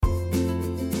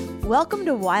Welcome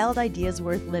to Wild Ideas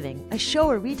Worth Living, a show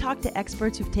where we talk to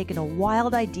experts who've taken a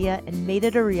wild idea and made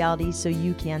it a reality so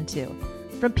you can too.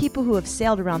 From people who have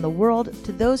sailed around the world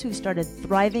to those who've started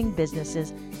thriving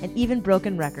businesses and even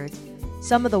broken records,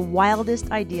 some of the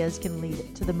wildest ideas can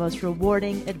lead to the most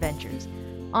rewarding adventures.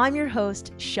 I'm your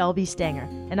host, Shelby Stanger,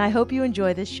 and I hope you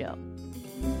enjoy this show.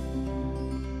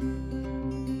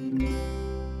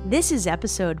 This is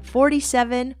episode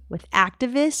 47 with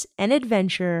activist and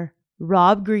adventurer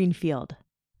Rob Greenfield.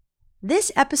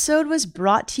 This episode was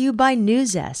brought to you by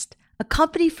NewZest, a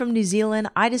company from New Zealand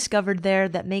I discovered there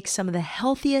that makes some of the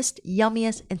healthiest,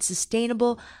 yummiest, and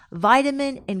sustainable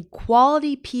vitamin and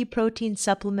quality pea protein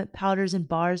supplement powders and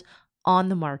bars on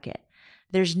the market.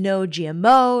 There's no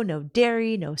GMO, no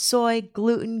dairy, no soy,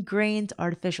 gluten, grains,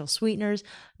 artificial sweeteners,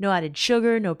 no added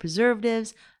sugar, no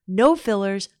preservatives, no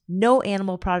fillers, no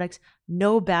animal products,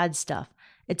 no bad stuff.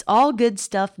 It's all good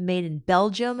stuff made in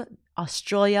Belgium,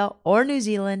 Australia, or New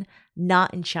Zealand,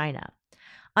 not in China.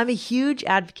 I'm a huge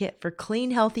advocate for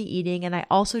clean, healthy eating, and I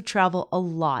also travel a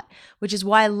lot, which is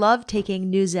why I love taking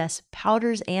NewZest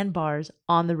powders and bars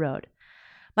on the road.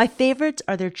 My favorites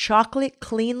are their chocolate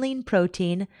clean lean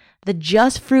protein, the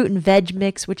Just Fruit and Veg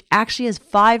mix, which actually has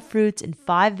 5 fruits and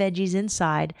 5 veggies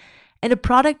inside, and a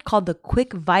product called the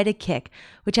Quick Vita Kick,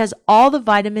 which has all the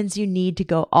vitamins you need to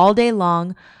go all day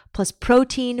long, plus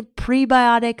protein,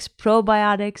 prebiotics,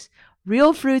 probiotics,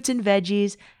 real fruits and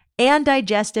veggies, and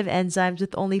digestive enzymes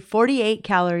with only 48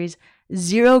 calories,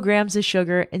 0 grams of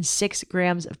sugar, and 6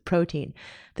 grams of protein.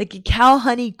 The Cacao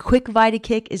Honey Quick Vita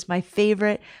Kick is my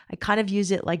favorite. I kind of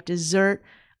use it like dessert.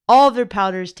 All of their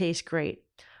powders taste great.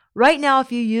 Right now,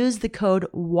 if you use the code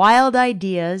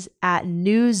WILDIdeas at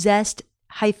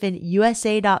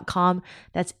newzest-usa.com,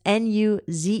 that's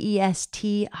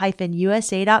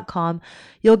NUZEST-USA.com,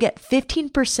 you'll get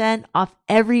 15% off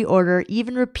every order,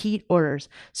 even repeat orders.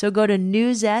 So go to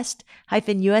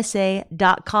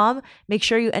newzest-usa.com. Make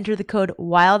sure you enter the code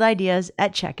WILDIdeas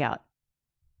at checkout.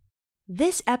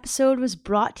 This episode was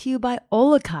brought to you by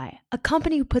Olukai, a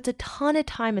company who puts a ton of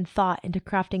time and thought into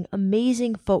crafting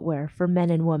amazing footwear for men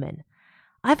and women.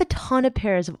 I have a ton of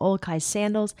pairs of Olukai's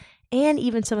sandals and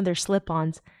even some of their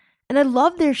slip-ons, and I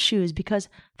love their shoes because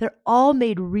they're all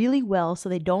made really well so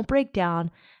they don't break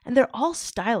down, and they're all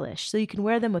stylish so you can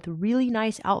wear them with really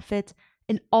nice outfits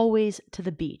and always to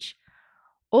the beach.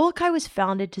 Olukai was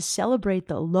founded to celebrate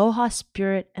the aloha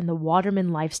spirit and the waterman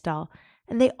lifestyle,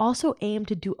 and they also aim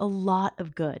to do a lot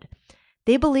of good.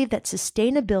 They believe that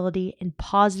sustainability and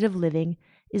positive living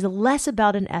is less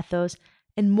about an ethos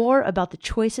and more about the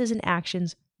choices and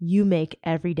actions you make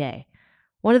every day.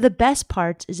 One of the best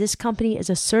parts is this company is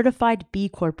a certified B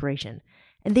Corporation,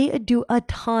 and they do a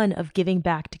ton of giving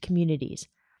back to communities.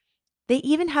 They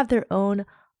even have their own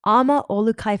Ama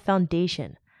Olukai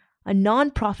Foundation, a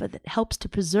nonprofit that helps to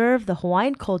preserve the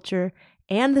Hawaiian culture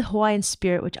and the Hawaiian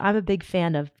spirit, which I'm a big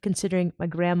fan of, considering my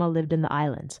grandma lived in the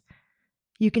islands.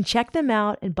 You can check them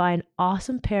out and buy an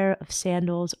awesome pair of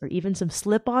sandals or even some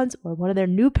slip-ons or one of their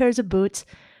new pairs of boots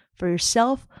for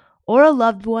yourself or a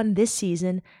loved one this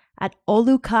season at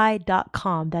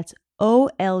olukai.com. That's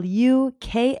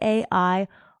Olukai,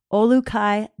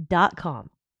 olukai.com.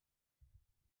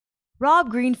 Rob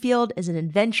Greenfield is an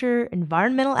adventurer,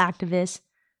 environmental activist,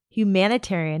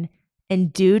 humanitarian,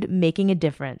 and dude making a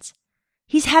difference.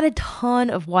 He's had a ton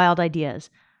of wild ideas,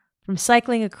 from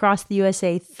cycling across the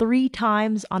USA 3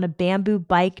 times on a bamboo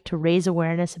bike to raise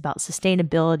awareness about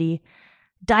sustainability,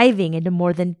 diving into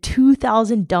more than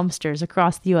 2,000 dumpsters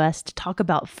across the US to talk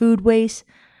about food waste,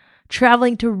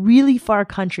 traveling to really far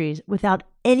countries without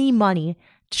any money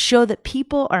to show that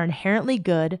people are inherently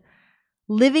good,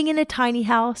 living in a tiny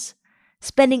house,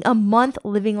 spending a month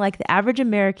living like the average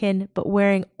American but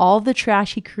wearing all the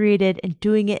trash he created and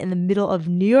doing it in the middle of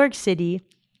New York City,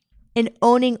 and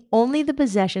owning only the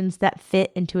possessions that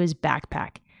fit into his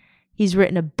backpack. He's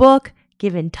written a book,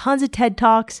 given tons of TED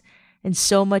Talks, and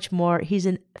so much more. He's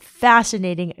a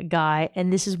fascinating guy,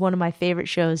 and this is one of my favorite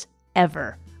shows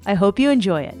ever. I hope you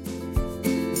enjoy it.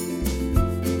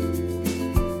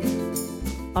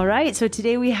 All right, so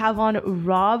today we have on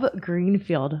Rob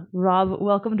Greenfield. Rob,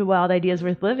 welcome to Wild Ideas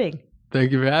Worth Living.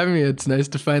 Thank you for having me. It's nice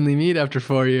to finally meet after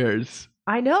 4 years.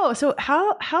 I know. So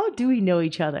how do we know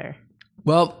each other?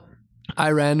 Well,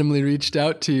 I randomly reached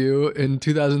out to you in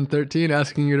 2013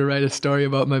 asking you to write a story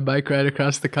about my bike ride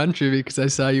across the country because I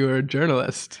saw you were a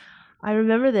journalist. I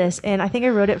remember this, and I think I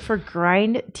wrote it for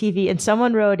Grind TV, and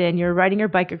someone wrote in, you're riding your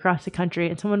bike across the country,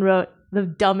 and someone wrote the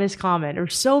dumbest comment, or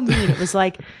so mean. It was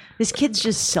like, this kid's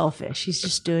just selfish. He's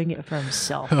just doing it for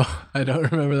himself. Oh, I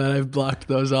don't remember that. I've blocked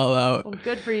those all out. Well,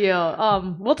 good for you.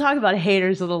 We'll talk about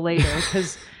haters a little later,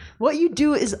 because What you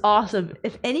do is awesome.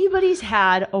 If anybody's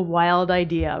had a wild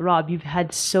idea, Rob, you've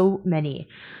had so many.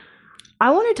 I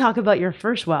want to talk about your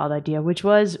first wild idea, which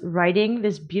was riding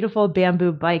this beautiful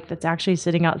bamboo bike that's actually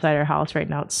sitting outside our house right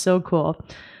now. It's so cool.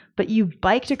 But you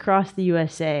biked across the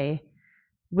USA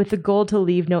with the goal to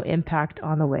leave no impact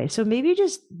on the way. So maybe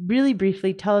just really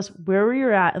briefly tell us where you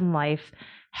were at in life,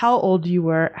 how old you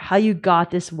were, how you got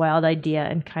this wild idea,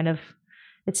 and kind of,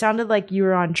 it sounded like you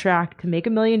were on track to make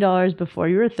 $1 million before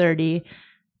you were 30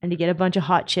 and to get a bunch of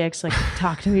hot chicks. Like,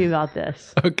 talk to me about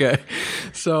this. Okay.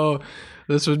 So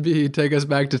this would take us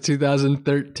back to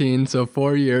 2013, so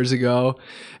 4 years ago.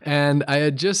 And I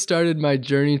had just started my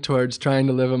journey towards trying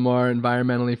to live a more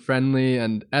environmentally friendly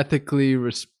and ethically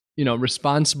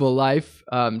responsible life.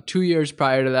 2 years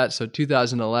prior to that, so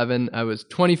 2011, I was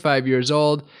 25 years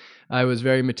old. I was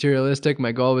very materialistic.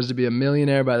 My goal was to be a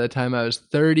millionaire by the time I was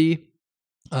 30.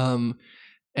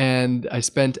 And I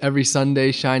spent every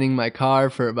Sunday shining my car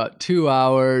for about 2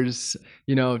 hours,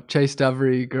 chased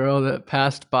every girl that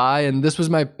passed by. And this was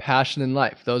my passion in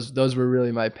life. Those were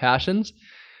really my passions,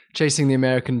 chasing the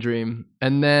American dream.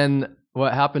 And then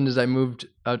what happened is I moved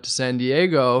out to San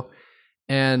Diego,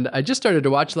 and I just started to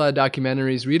watch a lot of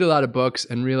documentaries, read a lot of books,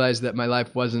 and realized that my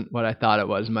life wasn't what I thought it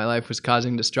was. My life was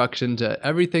causing destruction to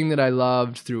everything that I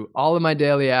loved through all of my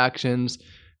daily actions.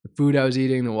 The food I was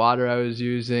eating, the water I was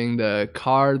using, the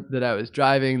car that I was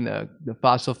driving, the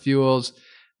fossil fuels,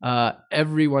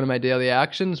 every one of my daily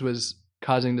actions was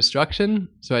causing destruction.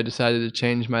 So I decided to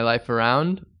change my life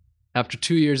around. After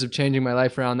 2 years of changing my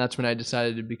life around, that's when I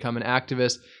decided to become an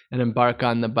activist and embark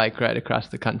on the bike ride across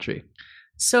the country.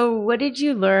 So what did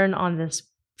you learn on this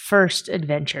first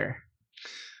adventure?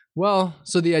 Well,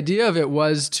 so the idea of it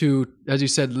was to, as you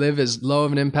said, live as low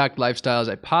of an impact lifestyle as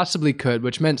I possibly could,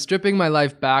 which meant stripping my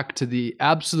life back to the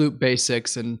absolute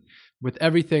basics, and with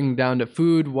everything down to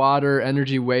food, water,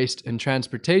 energy, waste, and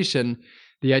transportation.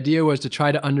 The idea was to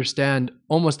try to understand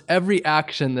almost every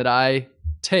action that I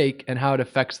take and how it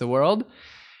affects the world.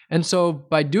 And so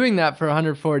by doing that for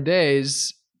 104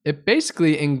 days, it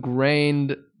basically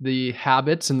ingrained the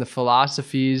habits and the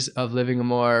philosophies of living a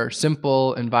more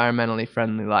simple, environmentally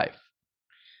friendly life.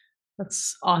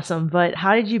 That's awesome. But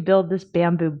how did you build this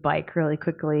bamboo bike really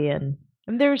quickly? And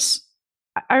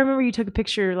I remember you took a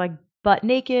picture like butt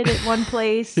naked at one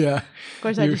place. Yeah. Of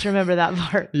course, I just remember that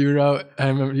part. I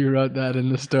remember you wrote that in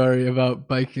the story about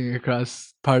biking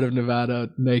across part of Nevada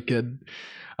naked.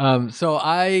 So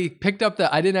I picked up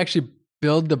I didn't actually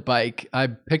build the bike. I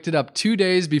picked it up 2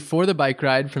 days before the bike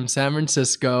ride from San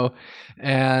Francisco.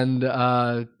 And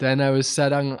then I was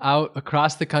set out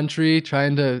across the country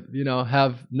trying to,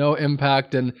 have no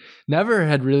impact, and never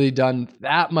had really done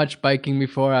that much biking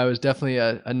before. I was definitely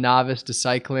a novice to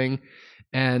cycling.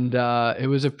 And it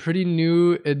was a pretty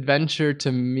new adventure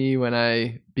to me when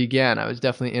I began. I was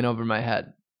definitely in over my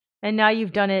head. And now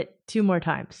you've done it 2 more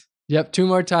times. Yep, 2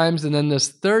 more times. And then this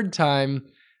third time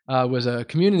was a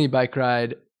community bike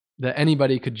ride that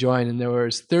anybody could join. And there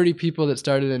was 30 people that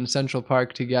started in Central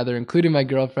Park together, including my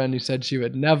girlfriend, who said she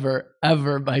would never,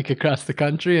 ever bike across the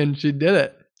country. And she did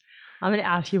it. I'm going to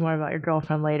ask you more about your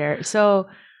girlfriend later. So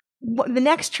the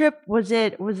next trip, was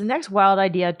the next wild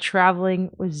idea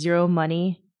traveling with zero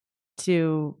money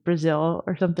to Brazil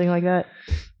or something like that?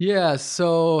 Yeah.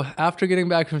 So after getting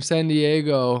back from San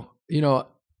Diego,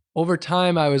 over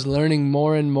time I was learning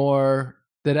more and more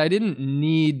that I didn't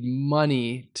need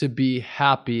money to be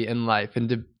happy in life and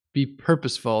to be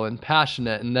purposeful and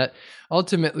passionate. And that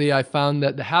ultimately I found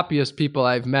that the happiest people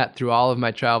I've met through all of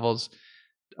my travels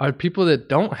are people that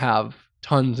don't have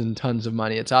tons and tons of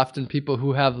money. It's often people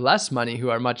who have less money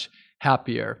who are much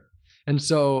happier. And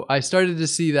so I started to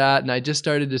see that, and I just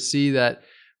started to see that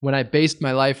when I based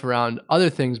my life around other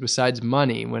things besides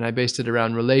money, when I based it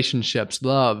around relationships,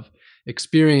 love,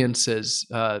 experiences,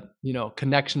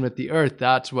 connection with the earth,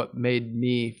 that's what made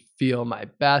me feel my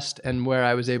best and where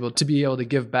I was able to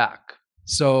give back.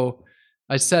 So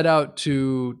I set out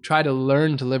to try to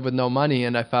learn to live with no money,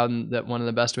 and I found that one of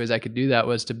the best ways I could do that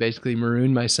was to basically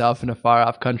maroon myself in a far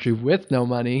off country with no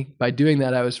money. By doing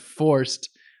that, I was forced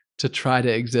to try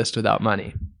to exist without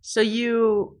money. So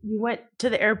you went to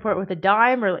the airport with a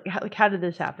dime, or how did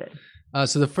this happen?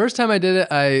 So the first time I did it,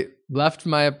 I left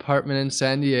my apartment in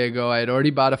San Diego. I had already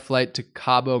bought a flight to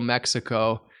Cabo,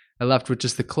 Mexico. I left with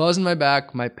just the clothes in my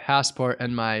back, my passport,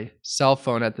 and my cell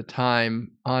phone at the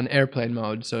time on airplane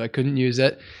mode, so I couldn't use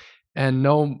it, and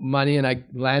no money. And I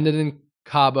landed in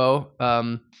Cabo,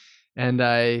 and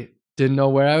I didn't know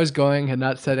where I was going, had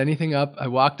not set anything up. I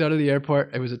walked out of the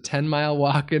airport. It was a 10-mile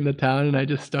walk into town, and I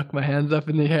just stuck my hands up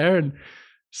in the air and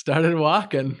started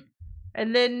walking.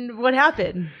 And then what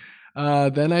happened?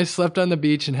 Then I slept on the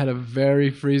beach and had a very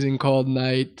freezing cold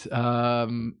night.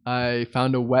 I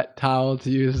found a wet towel to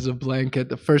use as a blanket.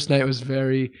 The first night was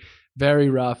very, very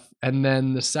rough. And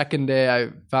then the second day I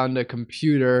found a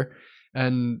computer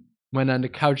and went on to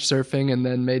couch surfing, and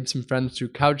then made some friends through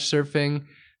couch surfing,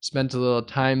 spent a little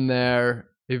time there.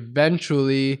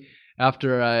 Eventually,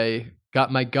 after I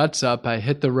got my guts up, I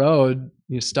hit the road.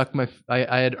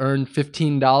 I had earned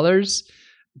 $15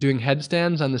 doing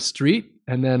headstands on the street,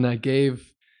 and then I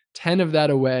gave 10 of that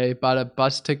away, bought a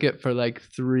bus ticket for like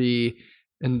 3.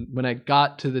 And when I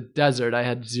got to the desert, I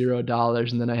had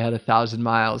 $0, and then I had 1,000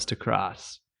 miles to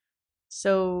cross.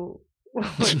 So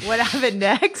what happened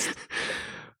next?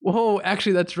 Whoa,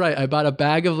 actually, that's right. I bought a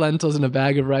bag of lentils and a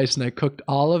bag of rice, and I cooked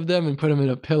all of them and put them in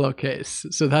a pillowcase.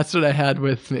 So that's what I had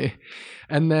with me.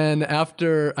 And then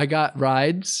after I got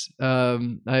rides,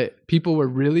 people were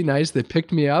really nice. They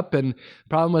picked me up, and the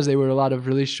problem was they were a lot of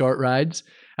really short rides.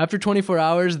 After 24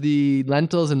 hours, the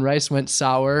lentils and rice went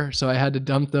sour, so I had to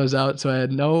dump those out. So I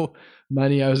had no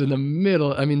money. I was in the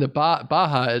middle. I mean, the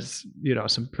Baja is,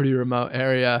 some pretty remote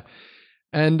area.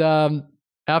 And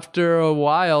after a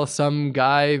while, some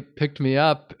guy picked me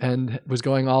up and was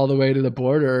going all the way to the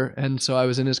border. And so I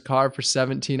was in his car for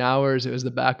 17 hours. It was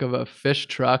the back of a fish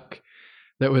truck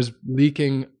that was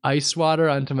leaking ice water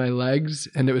onto my legs.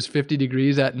 And it was 50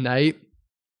 degrees at night.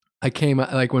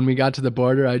 When we got to the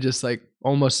border, I just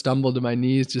almost stumbled to my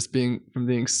knees just from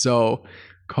being so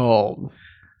cold.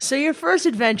 So your first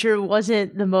adventure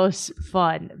wasn't the most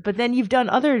fun, but then you've done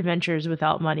other adventures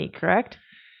without money, correct?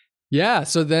 Yeah.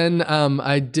 So then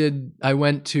I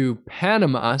went to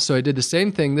Panama. So I did the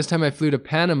same thing. This time I flew to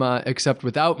Panama, except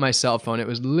without my cell phone. It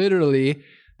was literally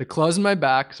the clothes on my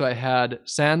back. So I had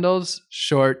sandals,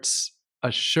 shorts,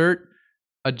 a shirt,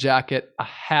 a jacket, a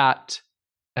hat,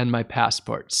 and my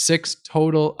passport. 6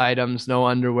 total items, no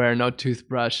underwear, no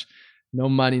toothbrush, no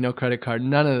money, no credit card,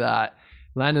 none of that.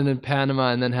 Landed in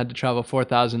Panama and then had to travel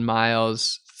 4,000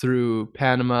 miles through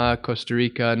Panama, Costa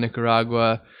Rica,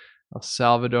 Nicaragua, El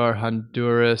Salvador,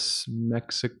 Honduras,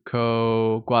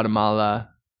 Mexico, Guatemala.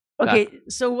 Okay,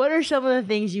 so what are some of the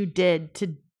things you did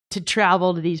to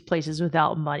travel to these places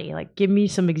without money? Give me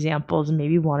some examples and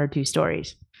maybe 1 or 2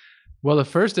 stories. Well, the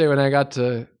first day when I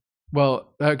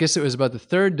I guess it was about the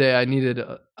third day,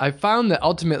 I found that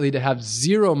ultimately to have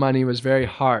 0 money was very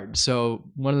hard. So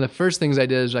one of the first things I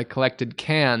did is I collected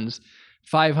cans.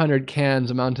 500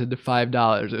 cans amounted to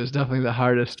 $5. It was definitely the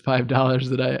hardest $5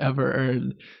 that I ever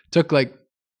earned. It took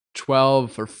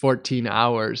 12 or 14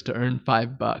 hours to earn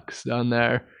 $5 down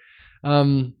there.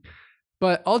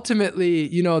 But ultimately,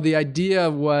 the idea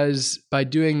was by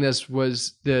doing this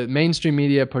was the mainstream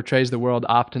media portrays the world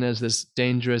often as this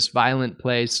dangerous, violent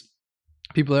place.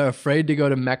 People are afraid to go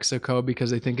to Mexico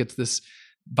because they think it's this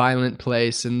violent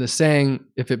place. And the saying,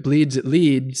 if it bleeds, it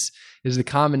leads, is the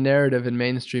common narrative in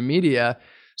mainstream media.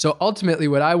 So ultimately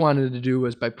what I wanted to do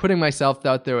was, by putting myself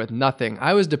out there with nothing,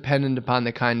 I was dependent upon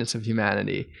the kindness of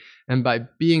humanity. And by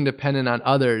being dependent on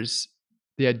others,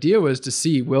 the idea was to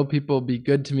see, will people be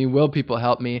good to me? Will people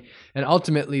help me? And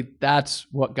ultimately that's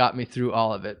what got me through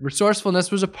all of it. Resourcefulness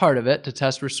was a part of it, to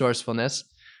test resourcefulness.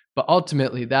 But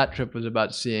ultimately that trip was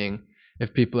about seeing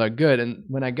if people are good. And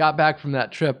when I got back from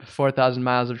that trip, 4,000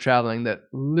 miles of traveling, that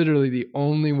literally the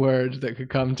only words that could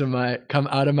come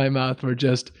out of my mouth were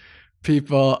just,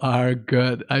 people are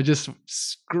good. I just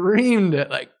screamed it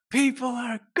people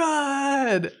are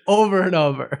good, over and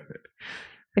over.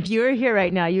 If you were here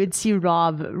right now, you would see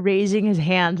Rob raising his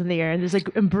hands in the air and there's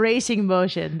embracing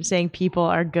motion, saying people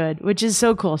are good, which is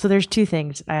so cool. So there's 2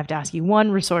 things I have to ask you.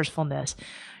 1, resourcefulness.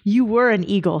 You were an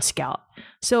Eagle Scout.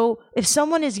 So if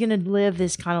someone is going to live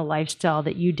this kind of lifestyle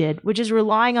that you did, which is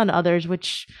relying on others,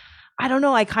 which I don't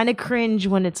know, I kind of cringe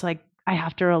when it's I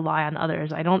have to rely on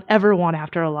others. I don't ever want to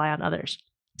have to rely on others.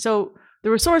 So the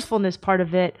resourcefulness part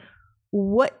of it,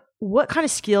 what kind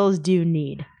of skills do you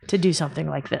need to do something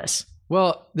like this?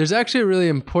 Well, there's actually a really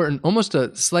important, almost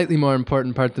a slightly more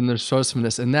important part than the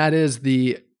resourcefulness, and that is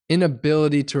the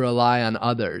inability to rely on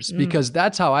others, because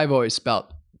that's how I've always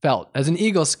felt. As an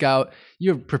Eagle Scout,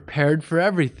 you're prepared for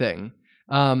everything.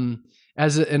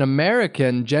 As an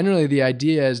American, generally the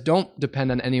idea is don't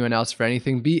depend on anyone else for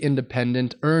anything, be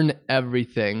independent, earn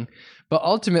everything. But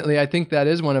ultimately, I think that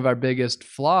is one of our biggest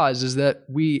flaws, is that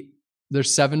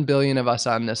there's 7 billion of us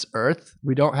on this earth.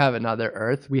 We don't have another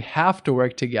earth. We have to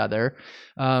work together.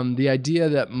 The idea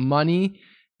that money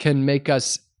can make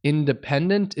us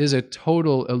independent is a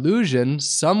total illusion.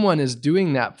 Someone is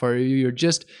doing that for you. You're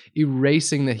just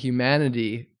erasing the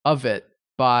humanity of it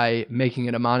by making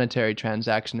it a monetary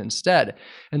transaction instead.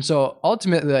 And so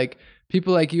ultimately,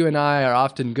 people like you and I are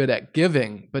often good at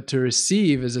giving, but to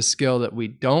receive is a skill that we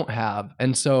don't have.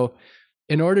 And so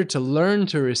in order to learn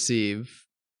to receive,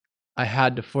 I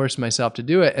had to force myself to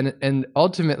do it. And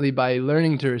ultimately, by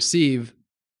learning to receive,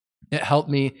 it helped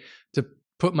me to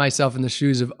put myself in the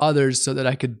shoes of others so that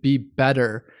I could be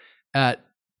better at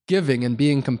giving and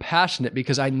being compassionate,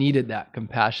 because I needed that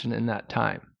compassion in that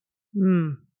time.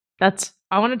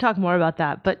 I want to talk more about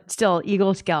that, but still,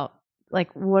 Eagle Scout,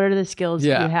 like, what are the skills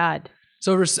you had?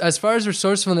 So as far as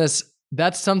resourcefulness,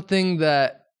 that's something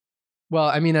that, well,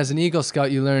 I mean, as an Eagle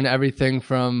Scout, you learn everything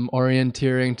from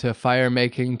orienteering to fire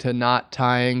making to knot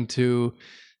tying to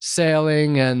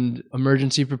sailing and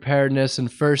emergency preparedness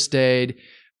and first aid,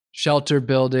 shelter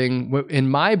building. In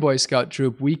my Boy Scout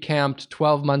troop, we camped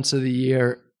 12 months of the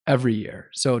year, every year.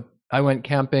 So I went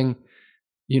camping,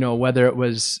 whether it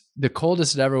was the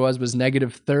coldest it ever was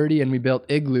 -30, and we built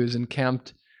igloos and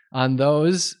camped on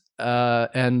those.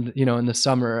 And in the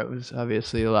summer, it was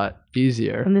obviously a lot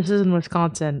easier. And this is in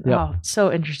Wisconsin. Yep. Oh,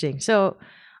 so interesting. So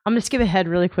I'm going to skip ahead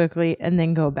really quickly and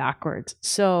then go backwards.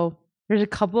 So there's a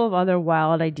couple of other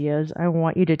wild ideas I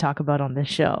want you to talk about on this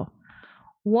show.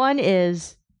 One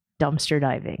is dumpster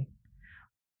diving.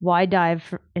 Why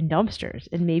dive in dumpsters?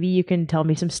 And maybe you can tell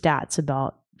me some stats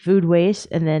about food waste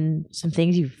and then some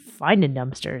things you find in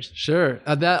dumpsters. Sure.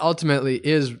 That ultimately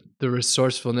is the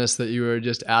resourcefulness that you were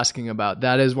just asking about.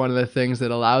 That is one of the things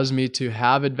that allows me to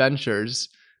have adventures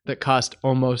that cost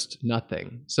almost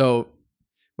nothing. So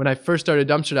when I first started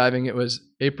dumpster diving, it was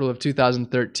April of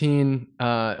 2013,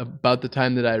 about the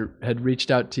time that I had reached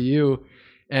out to you.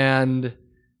 And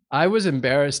I was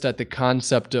embarrassed at the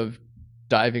concept of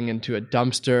diving into a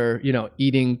dumpster,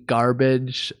 eating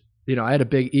garbage. I had a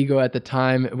big ego at the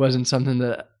time. It wasn't something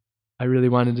that I really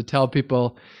wanted to tell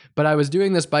people, but I was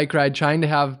doing this bike ride trying to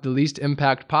have the least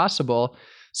impact possible.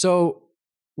 So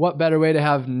what better way to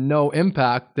have no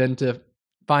impact than to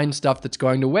find stuff that's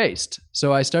going to waste?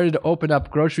 So I started to open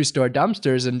up grocery store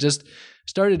dumpsters and just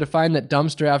started to find that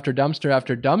dumpster after dumpster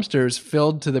after dumpster is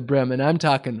filled to the brim. And I'm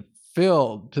talking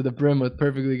filled to the brim with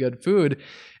perfectly good food.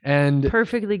 And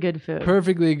perfectly good food.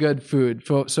 Perfectly good food.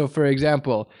 So for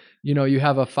example, you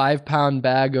have a 5-pound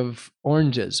bag of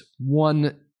oranges.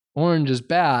 One orange is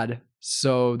bad,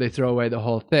 so they throw away the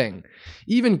whole thing.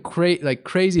 Even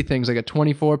crazy things like a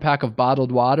 24-pack of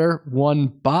bottled water, one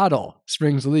bottle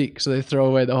springs a leak, so they throw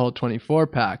away the whole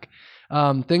 24-pack.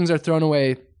 Things are thrown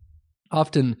away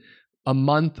often a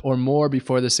month or more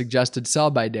before the suggested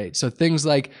sell-by date. So things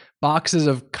like boxes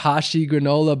of Kashi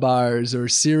granola bars or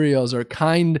cereals or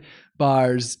Kind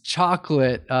bars,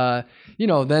 chocolate,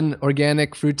 then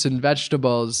organic fruits and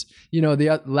vegetables.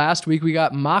 Last week we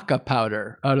got maca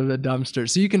powder out of the dumpster.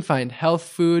 So you can find health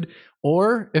food,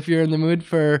 or if you're in the mood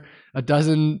for a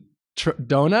dozen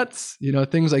donuts,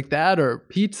 things like that, or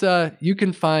pizza, you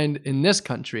can find in this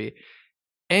country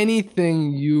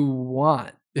anything you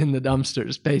want in the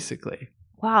dumpsters, basically.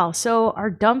 Wow. So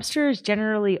are dumpsters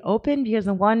generally open? Because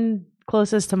the one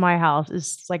closest to my house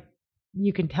is like,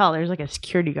 you can tell there's like a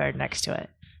security guard next to it.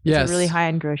 It's a really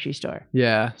high-end grocery store.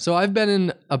 Yeah. So I've been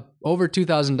in over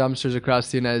 2,000 dumpsters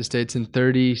across the United States in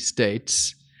 30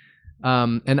 states.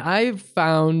 And I've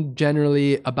found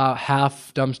generally about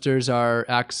half dumpsters are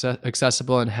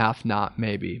accessible and half not,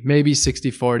 maybe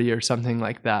 60-40 or something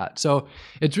like that. So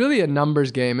it's really a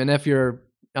numbers game. And if you're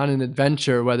on an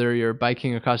adventure, whether you're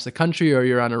biking across the country or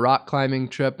you're on a rock climbing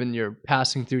trip and you're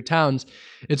passing through towns,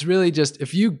 it's really just,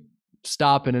 if you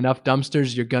stop in enough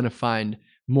dumpsters, you're going to find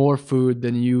more food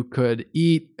than you could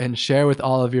eat and share with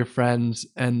all of your friends.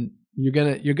 And you're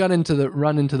going to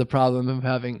run into the problem of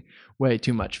having way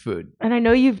too much food. And I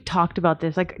know you've talked about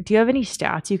this. Like, do you have any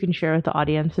stats you can share with the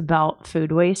audience about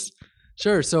food waste?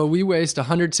 Sure. So we waste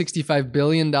 $165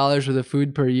 billion worth of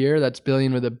food per year. That's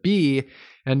billion with a B.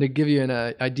 And to give you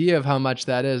an idea of how much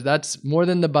that is, that's more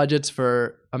than the budgets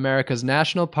for America's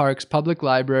national parks, public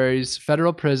libraries,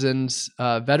 federal prisons,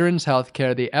 veterans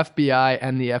healthcare, the FBI,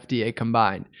 and the FDA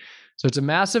combined. So it's a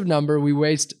massive number. We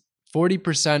waste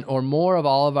 40% or more of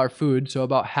all of our food, so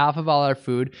about half of all our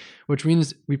food, which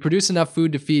means we produce enough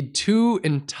food to feed 2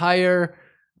 entire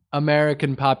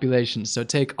American populations. So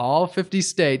take all 50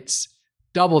 states,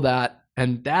 double that,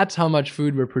 and that's how much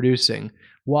food we're producing,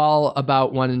 while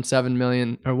about 1 in 7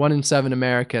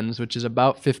 Americans, which is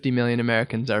about 50 million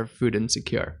Americans, are food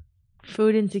insecure.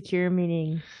 Food insecure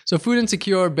meaning? So food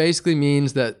insecure basically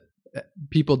means that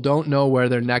people don't know where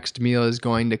their next meal is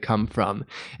going to come from.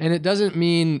 And it doesn't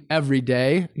mean every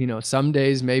day. Some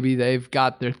days maybe they've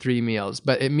got their 3 meals,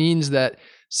 but it means that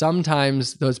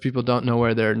sometimes those people don't know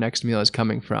where their next meal is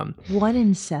coming from. 1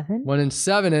 in 7? 1 in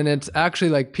 7. And it's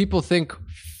actually like people think,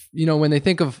 when they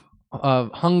think of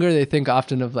of hunger, they think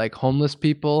often of like homeless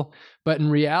people. But in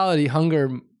reality,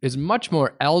 hunger is much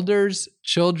more elders,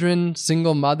 children,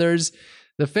 single mothers.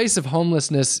 The face of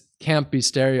homelessness can't be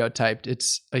stereotyped.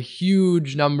 It's a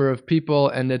huge number of people,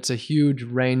 and it's a huge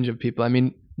range of people. I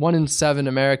mean, 1 in 7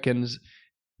 Americans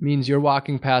means you're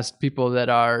walking past people that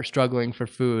are struggling for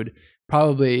food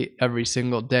probably every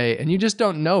single day, and you just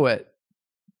don't know it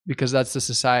because that's the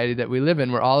society that we live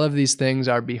in, where all of these things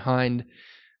are behind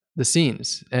the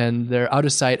scenes and they're out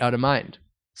of sight, out of mind.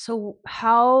 So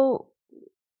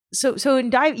in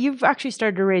dive, you've actually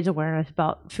started to raise awareness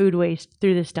about food waste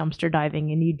through this dumpster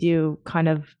diving, and you do kind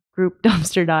of group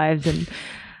dumpster dives. And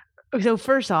so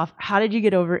first off, how did you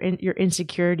get over your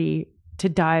insecurity to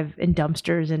dive in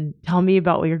dumpsters? And tell me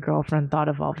about what your girlfriend thought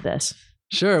of all of this.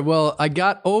 Sure. Well, I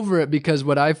got over it because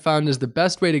what I've found is the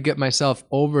best way to get myself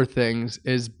over things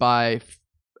is by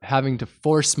having to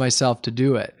force myself to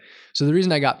do it. So the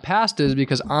reason I got past it is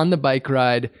because on the bike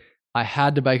ride, I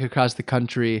had to bike across the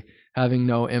country having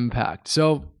no impact.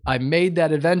 So I made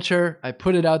that adventure. I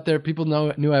put it out there. People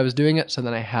knew I was doing it. So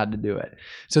then I had to do it.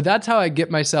 So that's how I get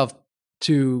myself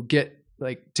to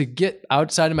get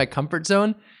outside of my comfort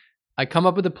zone. I come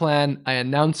up with a plan, I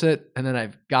announce it, and then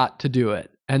I've got to do it.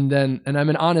 And I'm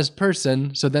an honest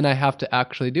person, so then I have to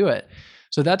actually do it.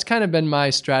 So that's kind of been my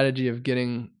strategy of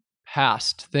getting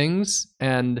past things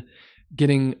and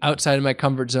getting outside of my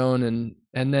comfort zone.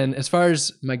 And then as far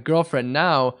as my girlfriend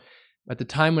now, at the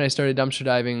time when I started dumpster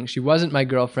diving, she wasn't my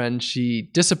girlfriend. She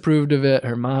disapproved of it.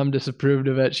 Her mom disapproved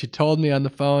of it. She told me on the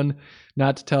phone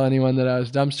not to tell anyone that I was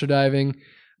dumpster diving.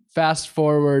 Fast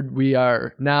forward, we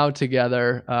are now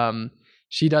together.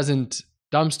 She doesn't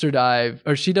dumpster dive,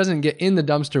 or she doesn't get in the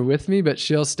dumpster with me, but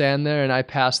she'll stand there and I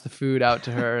pass the food out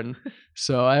to her. And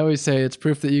so I always say it's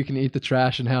proof that you can eat the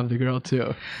trash and have the girl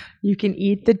too. You can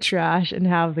eat the trash and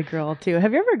have the girl too.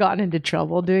 Have you ever gotten into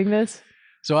trouble doing this?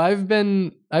 So I've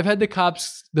had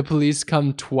the police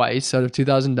come twice out of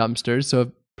 2,000 dumpsters, so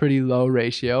a pretty low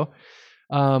ratio.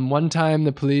 One time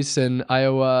the police in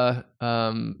Iowa,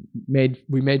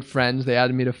 we made friends. They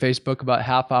added me to Facebook about a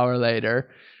half hour later.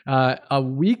 A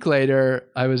week later,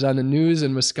 I was on the news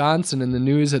in Wisconsin, and the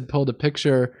news had pulled a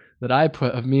picture that I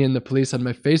put of me and the police on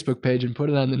my Facebook page and put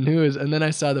it on the news. And then I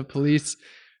saw the police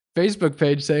Facebook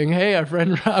page saying, "Hey, our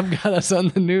friend Rob got us on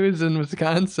the news in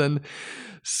Wisconsin."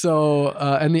 So,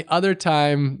 and the other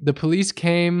time the police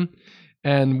came,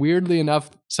 and weirdly enough,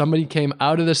 somebody came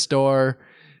out of the store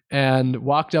and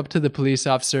walked up to the police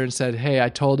officer and said, "Hey, I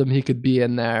told him he could be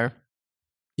in there,"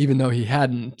 even though he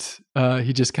hadn't.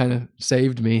 He just kind of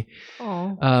saved me.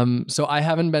 So I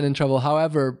haven't been in trouble.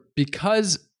 However,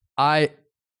 because I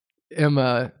am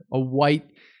a white,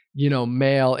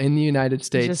 male in the United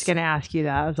States. I was just going to ask you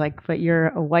that. I was like, but you're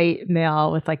a white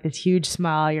male with like this huge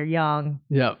smile. You're young.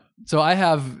 Yeah. So I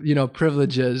have,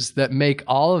 privileges that make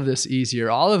all of this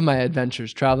easier. All of my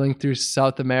adventures, traveling through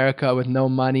South America with no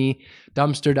money,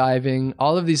 dumpster diving,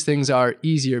 all of these things are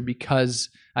easier because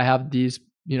I have these,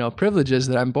 privileges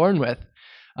that I'm born with.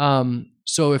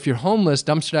 So if you're homeless,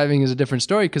 dumpster diving is a different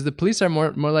story because the police are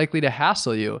more likely to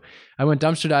hassle you. I went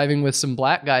dumpster diving with some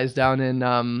black guys down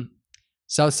in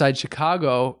Southside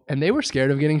Chicago, and they were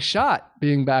scared of getting shot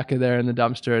being back there in the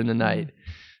dumpster in the night.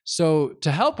 So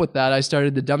to help with that, I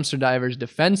started the Dumpster Divers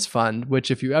Defense Fund, which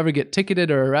if you ever get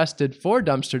ticketed or arrested for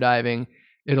dumpster diving,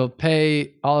 it'll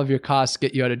pay all of your costs,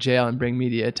 get you out of jail, and bring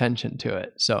media attention to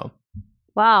it. So.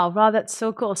 Wow, Rob, that's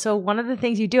so cool. So one of the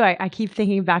things you do, I keep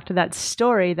thinking back to that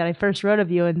story that I first wrote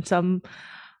of you, and some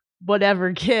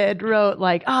whatever kid wrote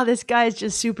like, "Oh, this guy's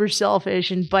just super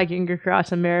selfish and biking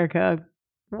across America."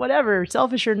 Whatever,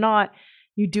 selfish or not,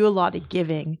 you do a lot of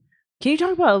giving. Can you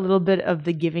talk about a little bit of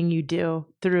the giving you do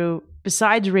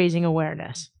besides raising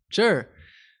awareness? Sure.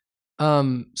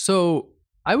 So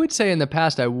I would say in the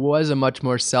past, I was a much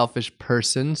more selfish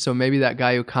person. So maybe that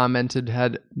guy who commented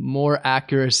had more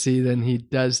accuracy than he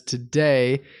does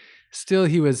today. Still,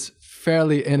 he was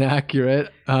fairly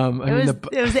inaccurate.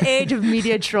 It was the age of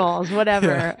media trolls, whatever.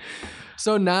 Yeah.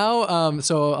 So now,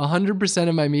 100%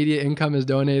 of my media income is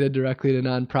donated directly to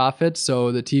nonprofits.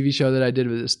 So the TV show that I did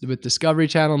with Discovery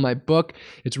Channel, my book,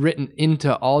 it's written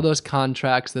into all those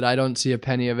contracts that I don't see a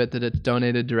penny of it, that it's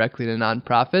donated directly to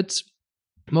nonprofits.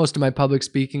 Most of my public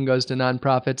speaking goes to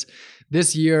nonprofits.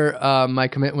 This year, my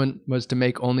commitment was to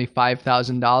make only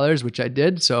 $5,000, which I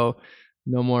did. So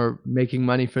no more making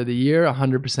money for the year.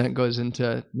 100% goes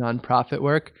into nonprofit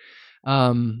work.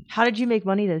 How did you make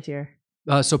money this year?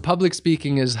 So public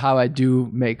speaking is how I do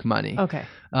make money. Okay.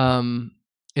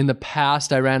 In the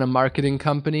past, I ran a marketing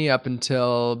company up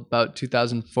until about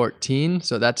 2014.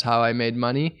 So that's how I made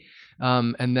money.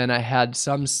 And then I had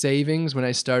some savings when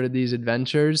I started these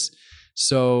adventures.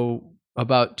 So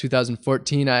about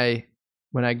 2014,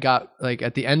 when I got, like,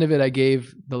 at the end of it, I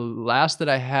gave the last that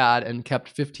I had and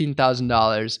kept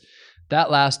 $15,000.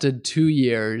 That lasted 2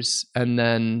 years. And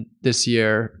then this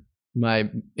year, my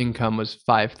income was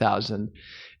 5,000.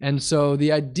 And so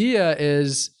the idea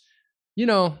is,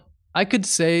 I could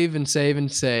save and save and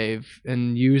save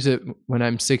and use it when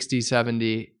I'm 60,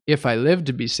 70, if I live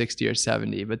to be 60 or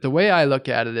 70. But the way I look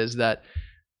at it is that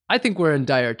I think we're in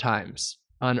dire times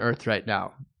on Earth right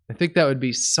now. I think that would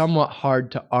be somewhat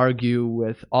hard to argue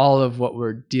with all of what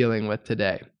we're dealing with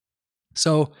today.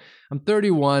 So I'm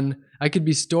 31. I could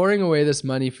be storing away this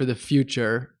money for the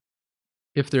future,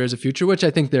 if there is a future, which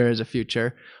I think there is a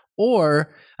future.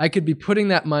 Or I could be putting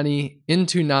that money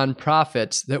into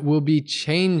nonprofits that will be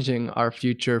changing our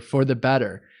future for the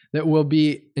better, that will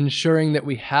be ensuring that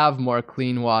we have more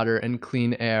clean water and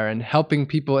clean air and helping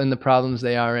people in the problems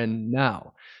they are in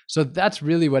now. So that's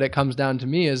really what it comes down to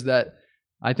me, is that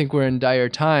I think we're in dire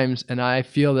times, and I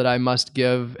feel that I must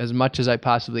give as much as I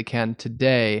possibly can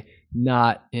today,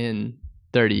 not in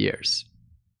 30 years.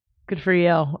 Good for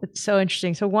you. It's so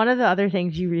interesting. So one of the other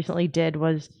things you recently did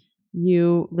was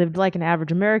you lived like an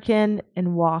average American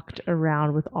and walked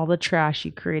around with all the trash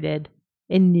you created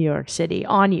in New York City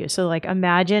on you. So like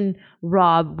imagine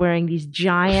Rob wearing these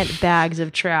giant bags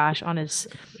of trash on his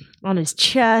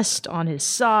chest, on his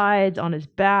sides, on his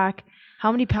back.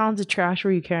 How many pounds of trash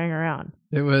were you carrying around?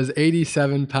 It was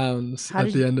 87 pounds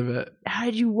at the end of it. How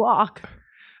did you walk?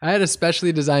 I had a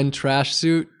specially designed trash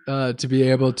suit to be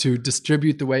able to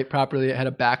distribute the weight properly. It had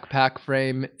a backpack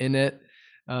frame in it.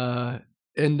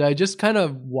 And I just kind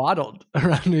of waddled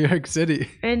around New York City.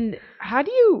 And how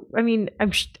do you,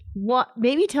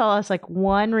 maybe tell us like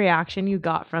one reaction you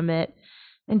got from it,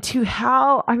 and two,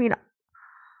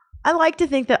 I like to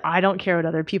think that I don't care what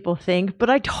other people think, but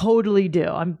I totally do.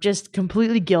 I'm just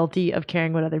completely guilty of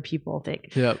caring what other people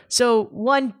think. Yep. So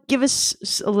one, give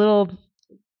us a little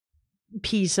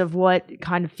piece of what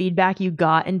kind of feedback you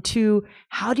got, and two,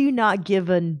 how do you not give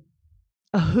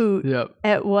a hoot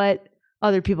at what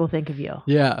other people think of you?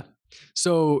 Yeah.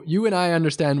 So you and I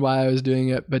understand why I was doing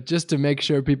it, but just to make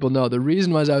sure people know, the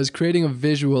reason was I was creating a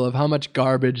visual of how much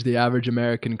garbage the average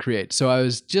American creates. So I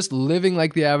was just living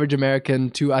like the average American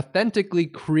to authentically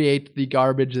create the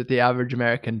garbage that the average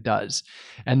American does.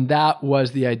 And that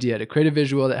was the idea, to create a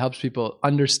visual that helps people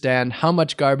understand how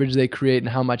much garbage they create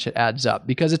and how much it adds up,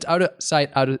 because it's out of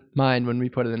sight, out of mind when we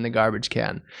put it in the garbage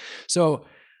can. So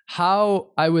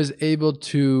how I was able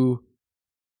to,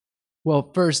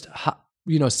 well, first,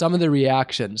 some of the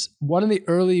reactions. One of the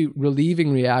early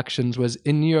relieving reactions was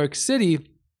in New York City,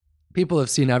 people have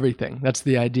seen everything. That's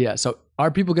the idea. So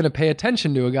are people going to pay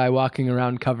attention to a guy walking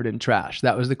around covered in trash?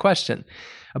 That was the question.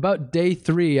 About day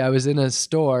 3, I was in a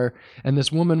store and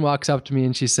this woman walks up to me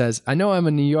and she says, I know I'm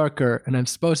a New Yorker and I'm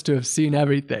supposed to have seen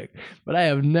everything, but I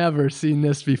have never seen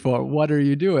this before. What are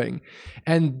you doing?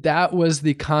 And that was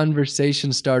the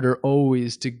conversation starter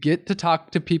always, to get to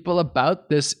talk to people about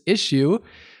this issue.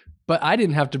 But I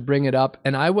didn't have to bring it up,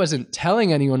 and I wasn't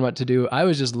telling anyone what to do. I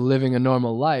was just living a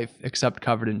normal life, except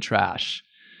covered in trash.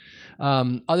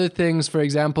 Other things, for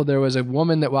example, there was a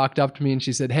woman that walked up to me and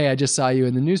she said, hey, I just saw you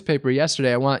in the newspaper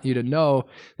yesterday. I want you to know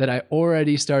that I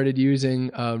already started using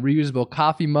a reusable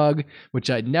coffee mug, which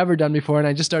I'd never done before, and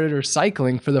I just started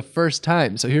recycling for the first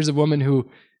time. So here's a woman who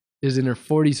is in her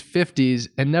 40s, 50s,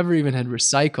 and never even had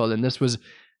recycled, and this was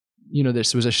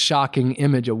a shocking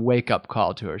image, a wake-up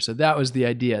call to her. So that was the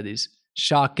idea, these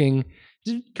shocking,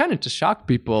 kind of to shock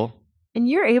people. And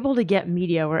you're able to get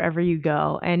media wherever you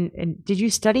go. And did you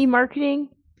study marketing?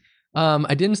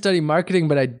 I didn't study marketing,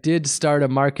 but I did start a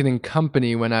marketing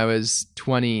company when I was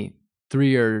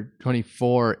 23 or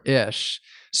 24-ish.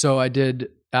 So I did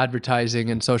advertising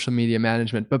and social media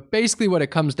management. But basically what it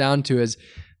comes down to is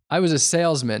I was a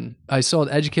salesman. I sold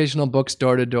educational books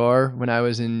door to door when I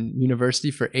was in university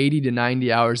for 80 to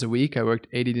 90 hours a week. I worked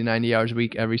 80 to 90 hours a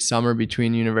week every summer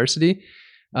between university.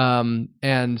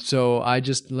 And so I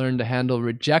just learned to handle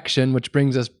rejection, which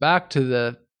brings us back to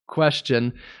the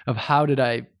question of how did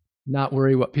I not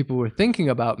worry what people were thinking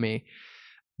about me?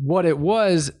 What it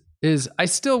was is I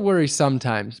still worry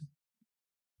sometimes.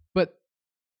 But,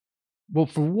 well,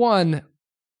 for one,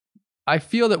 I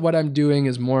feel that what I'm doing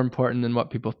is more important than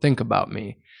what people think about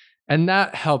me. And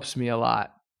that helps me a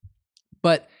lot.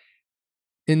 But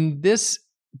in this,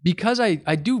 because I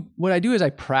do is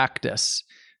I practice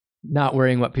not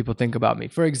worrying what people think about me.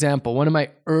 For example, one of my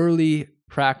early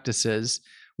practices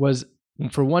was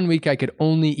for 1 week, I could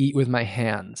only eat with my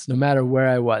hands, no matter where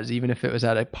I was, even if it was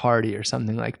at a party or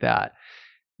something like that,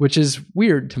 which is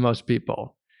weird to most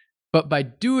people. But by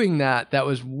doing that, that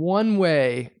was one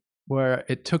way where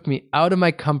it took me out of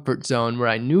my comfort zone, where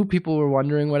I knew people were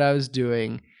wondering what I was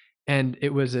doing. And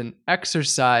it was an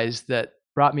exercise that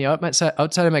brought me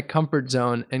outside of my comfort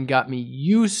zone and got me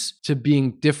used to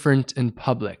being different in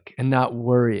public and not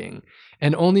worrying.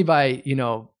 And only by,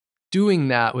 doing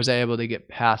that was I able to get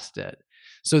past it.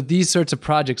 So these sorts of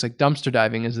projects like dumpster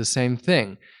diving is the same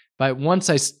thing.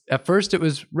 At first it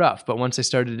was rough, but once I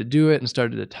started to do it and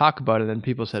started to talk about it, then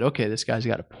people said, okay, this guy's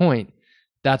got a point.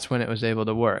 That's when it was able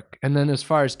to work. And then as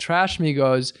far as Trash Me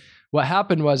goes, what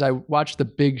happened was I watched The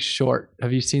Big Short.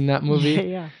 Have you seen that movie?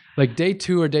 Yeah. Like day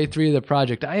 2 or day 3 of the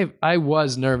project, I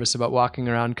was nervous about walking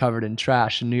around covered in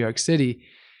trash in New York City.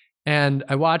 And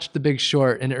I watched The Big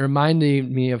Short, and it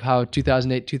reminded me of how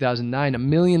 2008, 2009, 1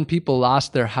 million people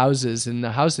lost their houses in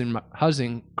the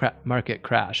housing market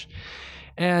crash.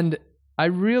 And I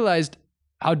realized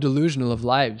how delusional of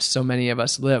lives so many of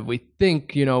us live. We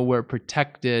think, we're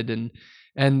protected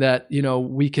and that,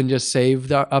 we can just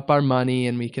save up our money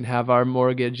and we can have our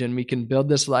mortgage and we can build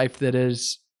this life that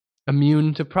is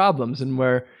immune to problems, and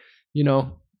we're,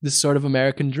 this sort of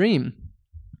American dream.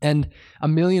 And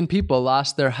 1 million people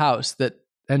lost their house,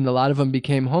 and a lot of them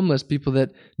became homeless, people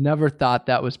that never thought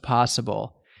that was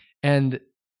possible. And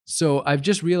so I've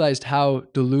just realized how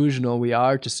delusional we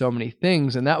are to so many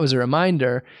things. And that was a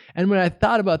reminder. And when I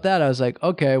thought about that, I was like,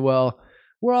 okay, well,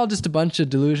 we're all just a bunch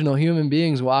of delusional human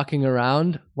beings walking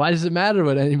around. Why does it matter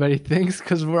what anybody thinks?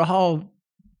 Because we're all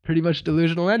pretty much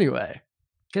delusional anyway.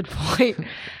 Good point.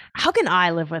 How can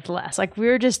I live with less? Like, we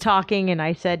were just talking and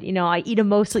I said, I eat a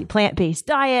mostly plant-based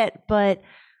diet, but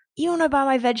even when I buy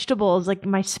my vegetables, like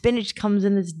my spinach comes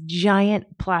in this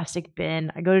giant plastic bin.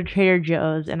 I go to Trader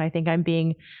Joe's and I think I'm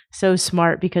being so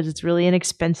smart because it's really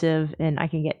inexpensive and I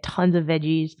can get tons of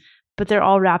veggies, but they're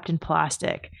all wrapped in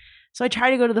plastic. So I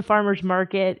try to go to the farmer's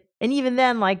market, and even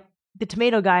then, like, the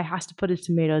tomato guy has to put his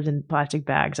tomatoes in plastic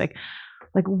bags. Like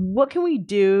what can we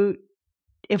do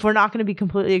if we're not going to be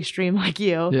completely extreme like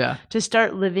you, to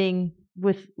start living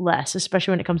with less,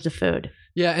 especially when it comes to food?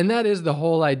 Yeah, and that is the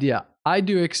whole idea. I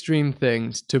do extreme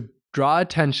things to draw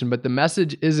attention, but the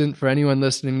message isn't for anyone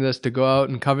listening to this to go out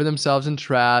and cover themselves in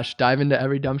trash, dive into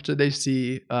every dumpster they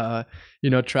see,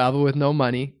 travel with no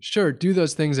money. Sure, do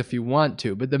those things if you want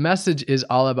to, but the message is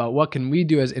all about what can we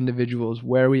do as individuals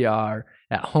where we are,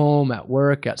 at home, at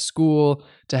work, at school,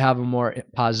 to have a more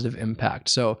positive impact.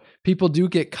 So people do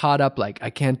get caught up like, I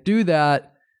can't do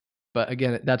that. But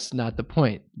again, that's not the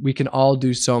point. We can all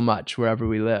do so much wherever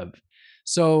we live.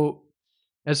 So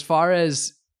as far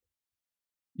as,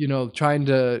 trying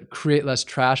to create less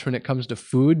trash when it comes to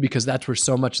food, because that's where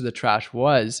so much of the trash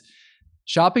was,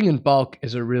 shopping in bulk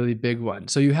is a really big one.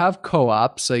 So you have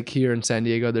co-ops, like here in San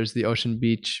Diego, there's the Ocean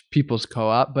Beach People's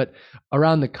Co-op, but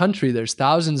around the country, there's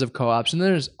thousands of co-ops, and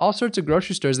there's all sorts of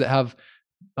grocery stores that have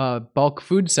bulk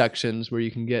food sections where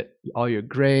you can get all your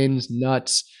grains,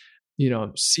 nuts,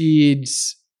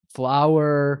 seeds,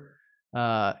 flour,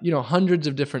 hundreds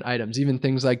of different items. Even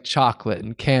things like chocolate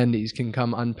and candies can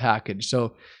come unpackaged.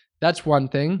 So that's one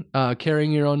thing.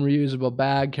 Carrying your own reusable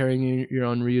bag, carrying your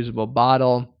own reusable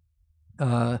bottle.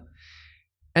 And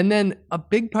then a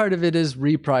big part of it is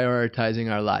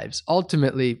reprioritizing our lives.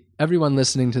 Ultimately, everyone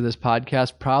listening to this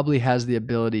podcast probably has the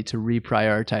ability to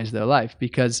reprioritize their life,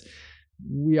 because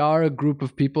we are a group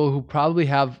of people who probably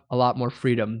have a lot more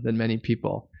freedom than many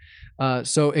people.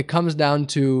 So it comes down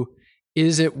to,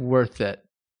 is it worth it?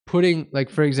 Putting, like,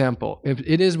 for example, if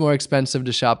it is more expensive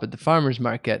to shop at the farmer's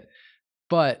market,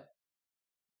 but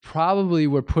probably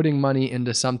we're putting money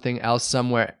into something else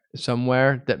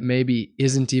somewhere that maybe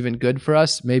isn't even good for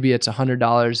us. Maybe it's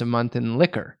 $100 a month in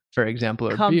liquor, for example,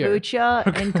 or beer.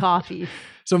 Kombucha and coffee.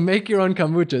 So make your own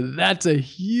kombucha. That's a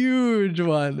huge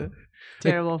one.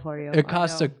 Terrible for you. It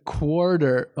costs a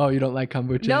quarter. Oh, you don't like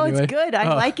kombucha? No, anyway? It's good.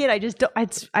 I like it. I just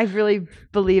don't. I really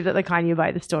believe that the kind you buy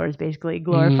at the store is basically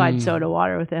glorified soda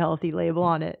water with a healthy label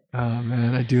on it. Oh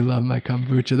man, I do love my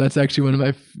kombucha. That's actually one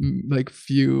of my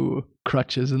few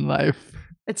crutches in life.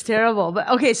 It's terrible. But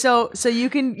okay, so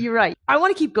you're right. I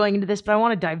want to keep going into this, but I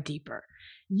want to dive deeper.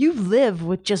 You live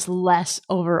with just less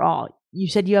overall. You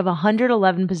said you have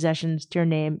 111 possessions to your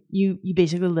name. You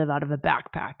basically live out of a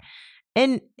backpack.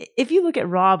 And if you look at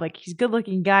Rob, like, he's a good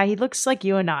looking guy. He looks like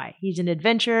you and I. He's an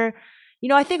adventurer.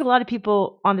 I think a lot of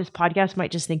people on this podcast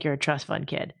might just think you're a trust fund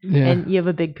kid, and you have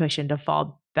a big cushion to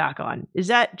fall back on. Is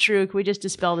that true? Can we just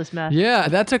dispel this myth? Yeah,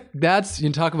 that's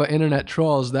you talk about internet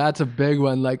trolls. That's a big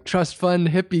one, like trust fund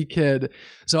hippie kid.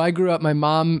 So I grew up, my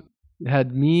mom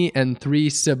had me and 3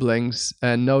 siblings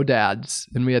and no dads.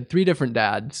 And we had 3 different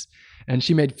dads. And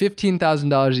she made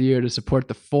 $15,000 a year to support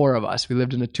the four of us. We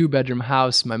lived in a 2-bedroom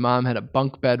house. My mom had a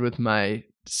bunk bed with my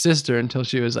sister until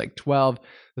she was like 12.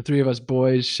 The three of us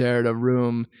boys shared a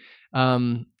room.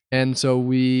 And so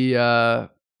we were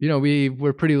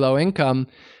pretty low income.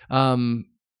 I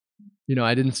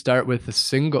didn't start with a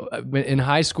single. In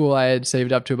high school, I had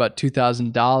saved up to about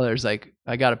 $2,000. Like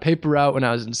I got a paper route when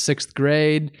I was in 6th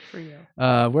grade. For you.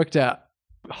 Worked at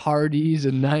Hardee's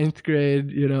in 9th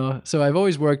grade. So I've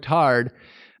always worked hard.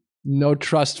 No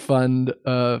trust fund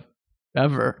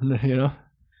ever.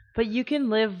 But you can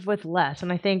live with less,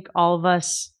 and I think all of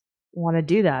us want to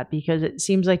do that because it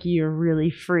seems like you're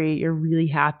really free. You're really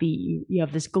happy. You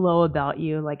have this glow about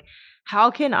you. Like,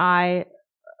 how can I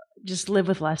just live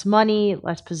with less money,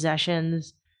 less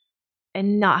possessions,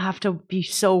 and not have to be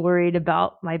so worried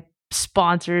about my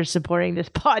sponsors supporting this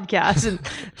podcast and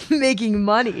making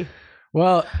money?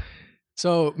 Well,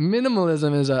 so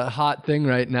minimalism is a hot thing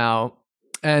right now.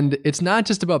 And it's not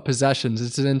just about possessions.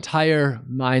 It's an entire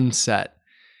mindset.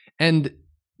 And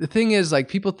the thing is, like,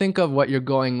 people think of what you're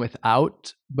going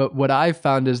without, but what I've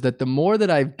found is that the more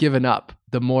that I've given up,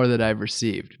 the more that I've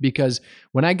received. Because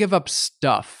when I give up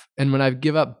stuff and when I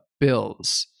give up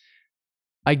bills,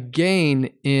 I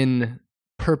gain in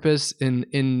purpose,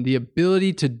 in the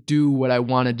ability to do what I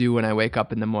want to do when I wake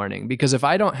up in the morning. Because if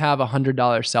I don't have a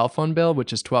 $100 cell phone bill,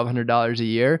 which is $1,200 a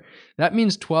year, that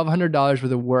means $1,200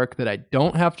 worth of work that I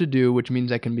don't have to do, which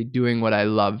means I can be doing what I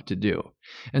love to do.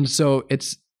 And so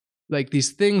it's like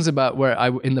these things about where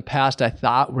in the past I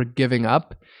thought were giving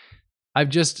up, I've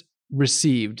just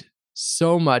received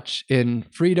so much in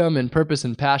freedom and purpose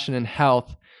and passion and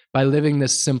health by living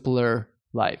this simpler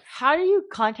life. How do you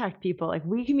contact people? Like,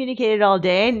 we communicated all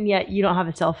day and yet you don't have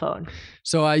a cell phone.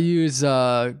 So I use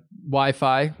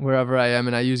Wi-Fi wherever I am,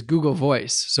 and I use Google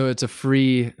Voice. So it's a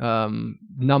free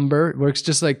number. It works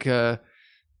just like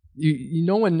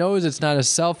no one knows it's not a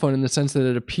cell phone in the sense that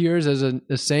it appears as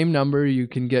the same number. You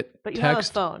can get But you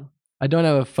text. have a phone. I don't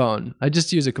have a phone. I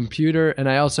just use a computer, and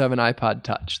I also have an iPod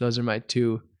Touch. Those are my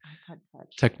two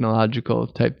technological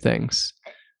type things.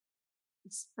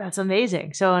 That's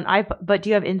amazing. So but do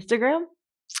you have Instagram?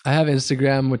 I have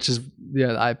Instagram, which is the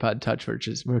iPod Touch, which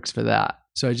works for that.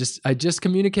 So I just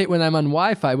communicate when I'm on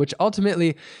Wi-Fi, which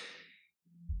ultimately,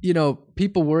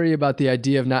 people worry about the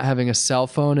idea of not having a cell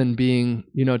phone and being,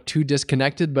 too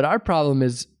disconnected. But our problem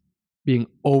is being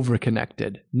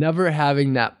overconnected, never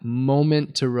having that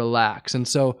moment to relax. And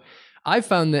so I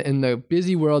found that in the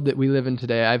busy world that we live in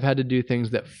today, I've had to do things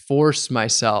that force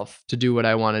myself to do what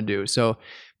I want to do. So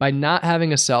by not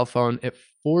having a cell phone, it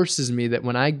forces me that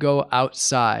when I go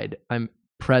outside, I'm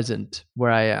present where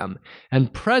I am.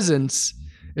 And presence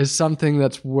is something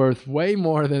that's worth way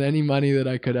more than any money that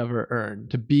I could ever earn.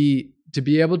 To be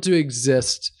able to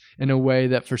exist in a way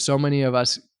that for so many of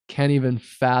us can't even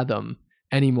fathom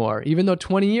anymore. Even though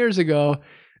 20 years ago,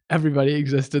 everybody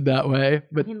existed that way.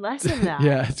 But less than that.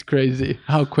 Yeah, it's crazy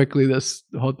how quickly this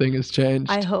whole thing has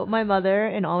changed. I hope my mother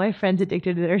and all my friends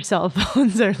addicted to their cell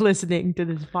phones are listening to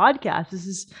this podcast. This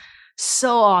is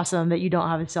so awesome that you don't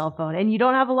have a cell phone and you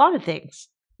don't have a lot of things.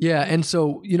 Yeah. And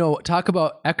so, talk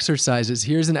about exercises.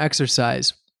 Here's an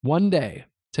exercise. One day,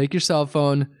 take your cell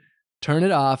phone, turn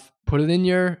it off, put it in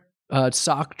your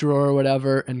sock drawer or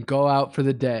whatever, and go out for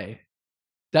the day.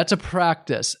 That's a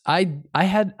practice. I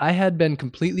had been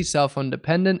completely cell phone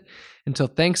dependent until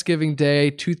Thanksgiving Day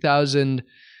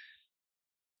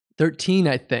 2013,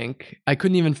 I think. I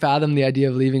couldn't even fathom the idea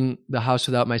of leaving the house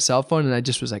without my cell phone, and I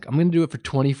just was like, I'm going to do it for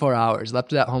 24 hours.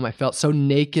 Left it at home. I felt so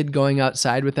naked going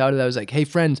outside without it. I was like, hey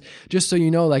friends, just so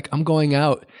you know, like, I'm going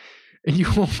out and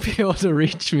you won't be able to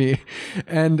reach me.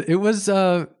 And it was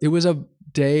a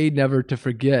day never to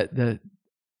forget. That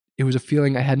it was a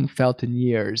feeling I hadn't felt in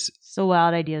years. So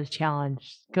Wild Ideas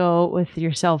Challenge. Go with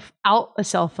yourself out a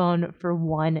cell phone for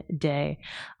one day.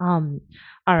 All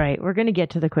right, we're going to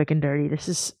get to the quick and dirty.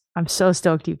 I'm so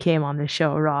stoked you came on this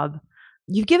show, Rob.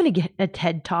 You've given a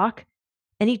TED Talk.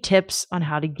 Any tips on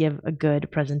how to give a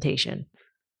good presentation?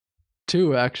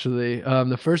 Two, actually.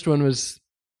 The first one was,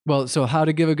 so how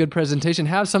to give a good presentation.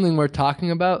 Have something worth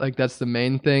talking about. Like, that's the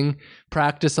main thing.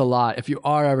 Practice a lot. If you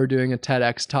are ever doing a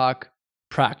TEDx talk,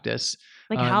 practice.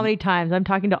 Like, how many times? I'm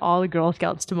talking to all the Girl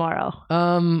Scouts tomorrow.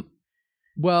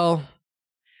 Well,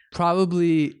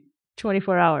 probably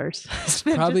 24 hours.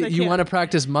 Probably you want to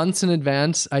practice months in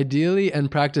advance, ideally, and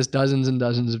practice dozens and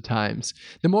dozens of times.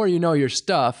 The more you know your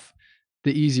stuff,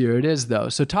 the easier it is, though.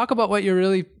 So talk about what you're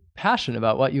really passionate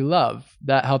about, what you love.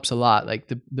 That helps a lot. Like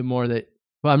the more that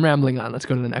Well, I'm rambling on. Let's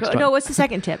go to the next one. No, what's the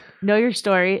second tip? Know your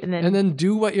story and then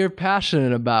do what you're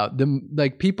passionate about.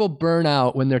 Like people burn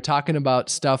out when they're talking about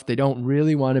stuff they don't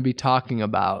really want to be talking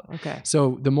about. Okay.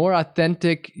 So the more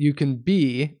authentic you can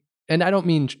be, and I don't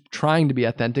mean trying to be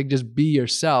authentic, just be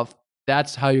yourself.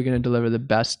 That's how you're going to deliver the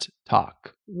best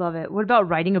talk. Love it. What about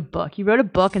writing a book? You wrote a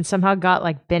book and somehow got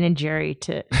like Ben and Jerry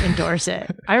to endorse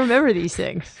it. I remember these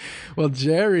things. Well,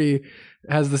 Jerry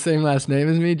has the same last name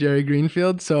as me, Jerry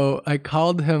Greenfield. So I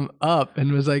called him up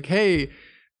and was like, hey,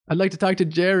 I'd like to talk to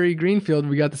Jerry Greenfield.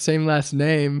 We got the same last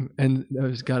name. And I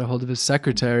got a hold of his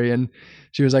secretary and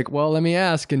she was like, well, let me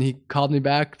ask. And he called me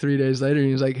back 3 days later and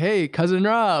he was like, hey, cousin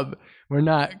Rob. We're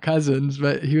not cousins,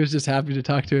 but he was just happy to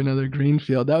talk to another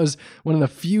Greenfield. That was one of the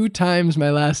few times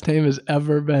my last name has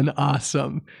ever been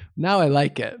awesome. Now I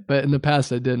like it, but in the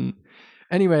past I didn't.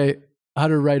 Anyway, how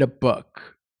to write a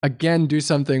book. Again, do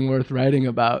something worth writing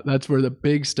about. That's where the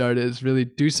big start is. Really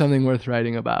do something worth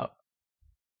writing about.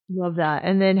 Love that.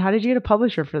 And then how did you get a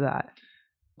publisher for that?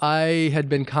 I had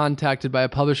been contacted by a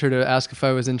publisher to ask if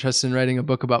I was interested in writing a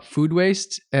book about food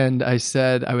waste. And I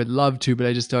said I would love to, but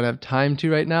I just don't have time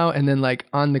to right now. And then like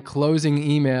on the closing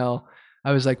email,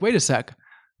 I was like, wait a sec.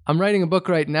 I'm writing a book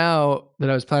right now that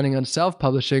I was planning on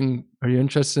self-publishing. Are you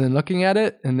interested in looking at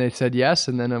it? And they said yes.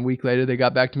 And then a week later, they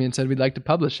got back to me and said, we'd like to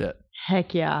publish it.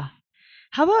 Heck yeah.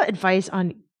 How about advice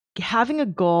on having a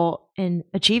goal and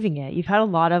achieving it? You've had a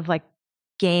lot of like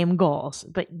game goals,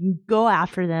 but you go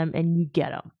after them and you get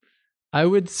them. I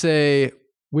would say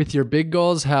with your big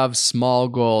goals, have small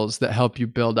goals that help you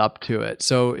build up to it.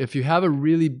 So if you have a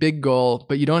really big goal,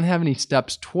 but you don't have any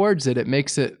steps towards it, it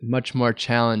makes it much more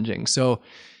challenging. So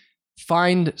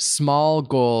find small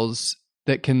goals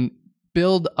that can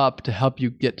build up to help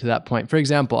you get to that point. For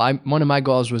example, one of my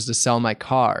goals was to sell my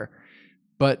car.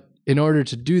 But in order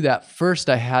to do that,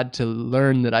 first I had to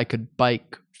learn that I could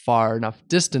bike far enough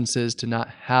distances to not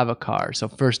have a car. So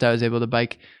first I was able to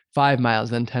bike 5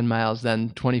 miles, then 10 miles, then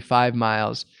 25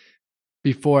 miles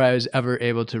before I was ever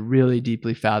able to really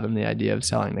deeply fathom the idea of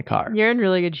selling the car. You're in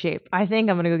really good shape. I think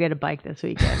I'm going to go get a bike this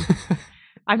weekend.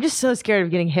 I'm just so scared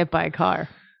of getting hit by a car.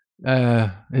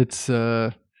 It is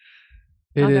a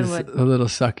little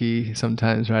sucky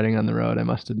sometimes riding on the road, I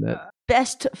must admit.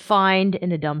 Best find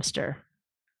in a dumpster.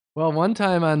 Well, one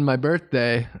time on my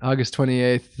birthday, August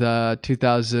 28th,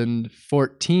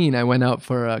 2014, I went out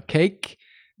for a cake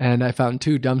and I found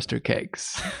 2 dumpster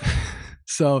cakes.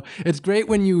 So it's great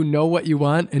when you know what you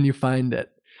want and you find it,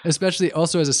 especially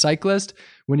also as a cyclist,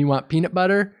 when you want peanut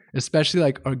butter, especially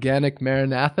like organic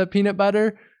Maranatha peanut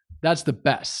butter. That's the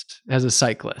best as a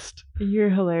cyclist. You're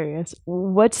hilarious.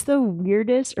 What's the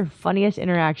weirdest or funniest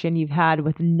interaction you've had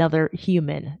with another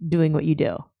human doing what you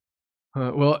do?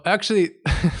 Well, actually,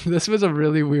 this was a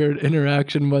really weird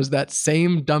interaction. Was that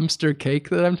same dumpster cake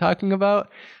that I'm talking about?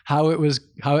 How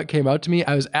it came out to me.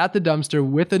 I was at the dumpster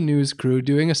with a news crew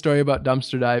doing a story about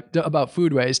about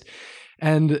food waste,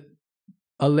 and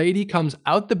a lady comes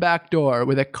out the back door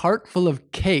with a cart full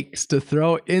of cakes to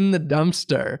throw in the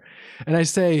dumpster, and I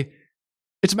say,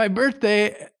 "It's my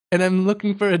birthday, and I'm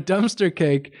looking for a dumpster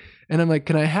cake." And I'm like,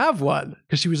 "Can I have one?"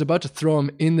 Because she was about to throw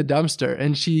them in the dumpster,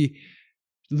 and she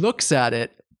looks at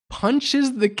it,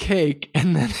 punches the cake,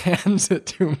 and then hands it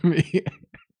to me.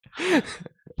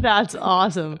 That's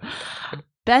awesome.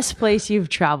 Best place you've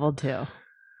traveled to?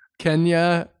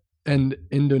 Kenya and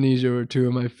Indonesia were 2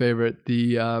 of my favorite.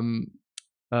 The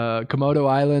Komodo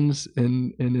Islands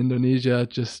in Indonesia,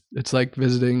 it's like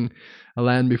visiting a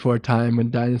land before time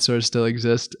when dinosaurs still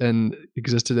existed.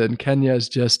 And Kenya is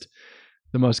just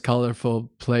the most colorful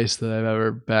place that I've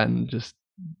ever been. Just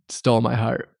stole my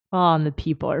heart. Oh, and the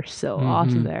people are so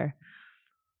awesome there.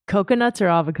 Coconuts or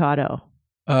avocado?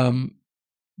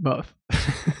 Both.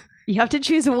 You have to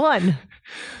choose one.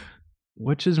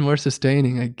 Which is more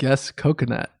sustaining? I guess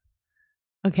coconut.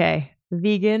 Okay.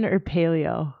 Vegan or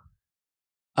paleo?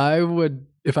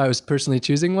 If I was personally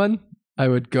choosing one, I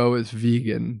would go with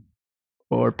vegan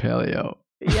or paleo.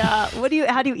 Yeah.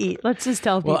 How do you eat? Let's just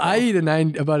tell people. Well, I eat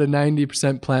about a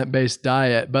 90% plant-based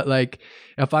diet, but like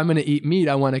if I'm going to eat meat,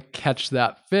 I want to catch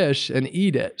that fish and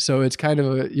eat it. So it's kind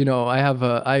of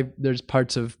there's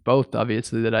parts of both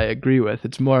obviously that I agree with.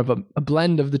 It's more of a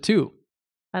blend of the 2.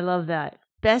 I love that.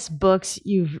 Best books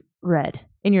you've read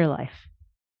in your life?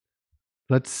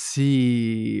 Let's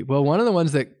see. Well, one of the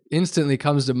ones that instantly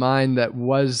comes to mind that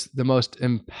was the most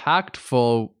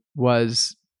impactful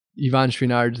was Yvon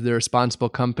Chouinard's The Responsible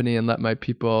Company and Let My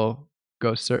People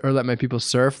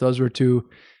Surf. Those were two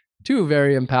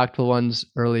very impactful ones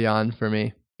early on for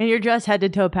me. And you're dressed head to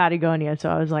toe Patagonia, so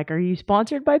I was like, are you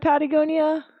sponsored by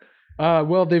Patagonia?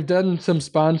 Well, they've done some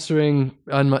sponsoring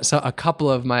on a couple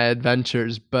of my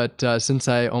adventures, but since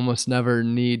I almost never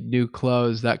need new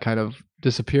clothes, that kind of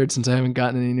disappeared since I haven't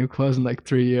gotten any new clothes in like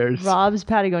 3 years. Rob's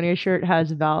Patagonia shirt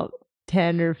has about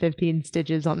 10 or 15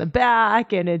 stitches on the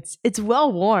back, and it's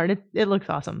well worn. It looks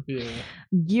awesome. Yeah.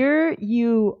 Gear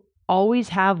you always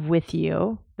have with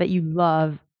you that you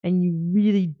love and you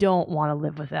really don't want to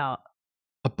live without.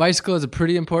 A bicycle is a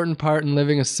pretty important part in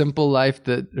living a simple life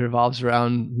that revolves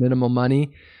around minimal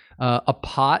money. A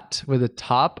pot with a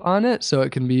top on it, so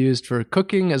it can be used for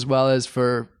cooking as well as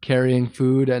for carrying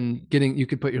food and you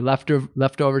could put your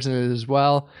leftovers in it as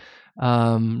well.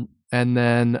 And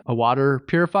then a water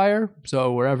purifier,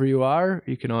 so wherever you are,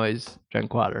 you can always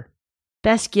drink water.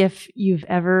 Best gift you've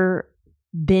ever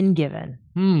been given?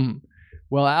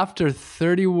 Well, after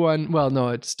 31, well, no,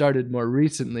 it started more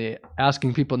recently,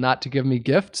 asking people not to give me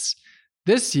gifts.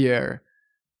 This year,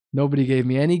 nobody gave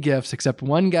me any gifts except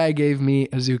one guy gave me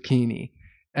a zucchini.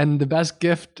 And the best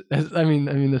gift,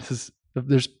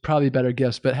 there's probably better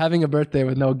gifts, but having a birthday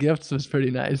with no gifts was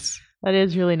pretty nice. That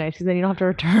is really nice because then you don't have to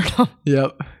return them.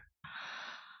 Yep.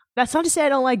 That's not to say I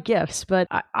don't like gifts, but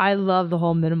I love the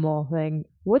whole minimal thing.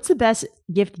 What's the best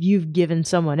gift you've given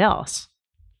someone else?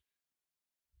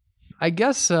 I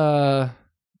guess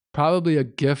probably a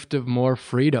gift of more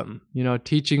freedom,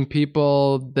 teaching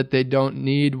people that they don't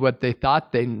need what they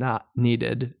thought they not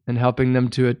needed and helping them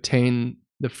to attain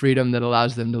the freedom that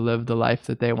allows them to live the life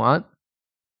that they want.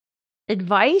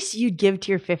 Advice you'd give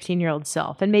to your 15-year-old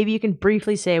self, and maybe you can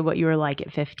briefly say what you were like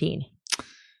at 15.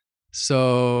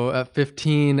 So at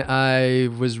 15, I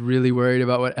was really worried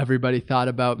about what everybody thought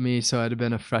about me. So I'd have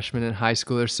been a freshman in high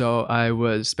school or so. I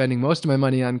was spending most of my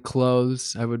money on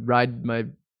clothes. I would ride my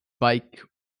bike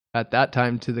at that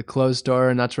time to the clothes store,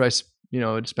 and that's where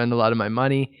I would spend a lot of my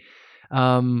money.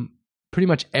 Pretty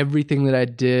much everything that I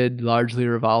did largely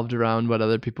revolved around what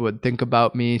other people would think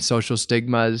about me, social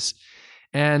stigmas.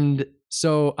 And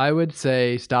so I would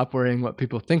say, stop worrying what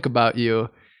people think about you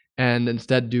and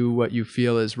instead do what you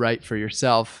feel is right for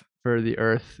yourself, for the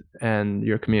earth, and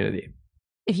your community.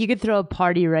 If you could throw a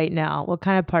party right now, what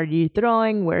kind of party are you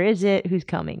throwing? Where is it? Who's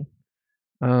coming?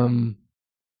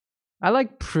 I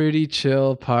like pretty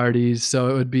chill parties, so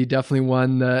it would be definitely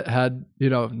one that had,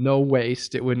 no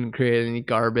waste. It wouldn't create any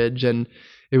garbage, and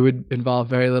it would involve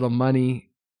very little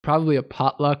money. Probably a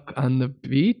potluck on the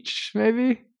beach,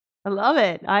 maybe. I love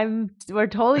it. We're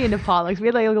totally into potlucks. We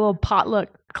had like a little potluck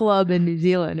club in New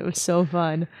Zealand. It was so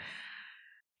fun.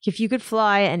 If you could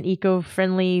fly an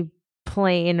eco-friendly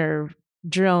plane or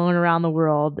drone around the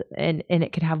world and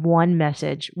it could have one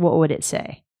message, what would it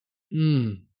say?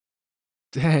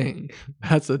 Dang,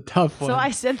 that's a tough one. So I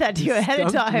sent that to you ahead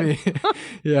of time.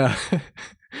 Yeah.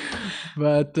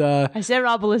 But I sent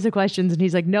Rob a list of questions and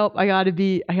he's like, nope, I gotta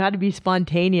be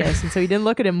spontaneous. And so he didn't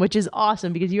look at him, which is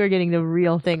awesome because you are getting the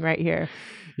real thing right here.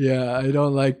 Yeah, I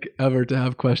don't like ever to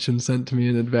have questions sent to me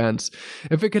in advance.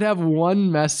 If it could have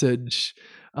one message,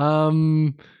 how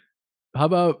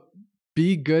about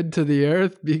be good to the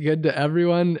earth, be good to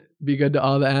everyone, be good to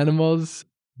all the animals,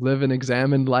 live an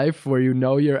examined life where you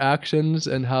know your actions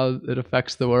and how it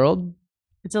affects the world?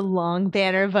 It's a long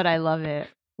banner, but I love it.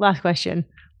 Last question.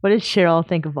 What does Cheryl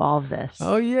think of all of this?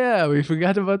 Oh, yeah. We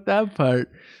forgot about that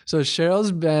part. So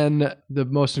Cheryl's been the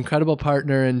most incredible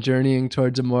partner in journeying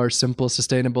towards a more simple,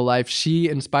 sustainable life. She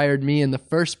inspired me in the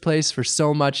first place for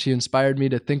so much. She inspired me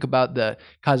to think about the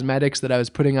cosmetics that I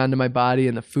was putting onto my body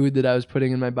and the food that I was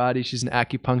putting in my body. She's an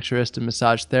acupuncturist and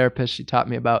massage therapist. She taught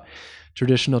me about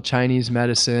traditional Chinese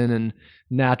medicine and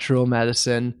natural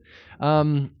medicine.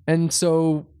 And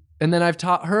then I've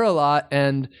taught her a lot,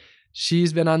 and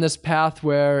she's been on this path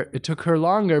where it took her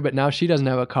longer, but now she doesn't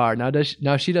have a car. Now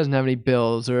she doesn't have any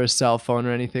bills or a cell phone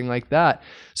or anything like that.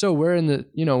 So we're in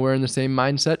the same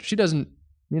mindset. She doesn't,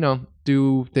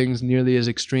 do things nearly as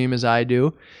extreme as I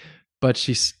do, but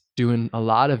she's doing a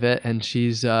lot of it, and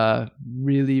she's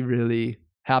really, really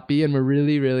happy, and we're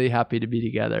really, really happy to be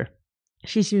together.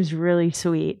 She seems really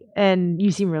sweet, and you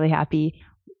seem really happy.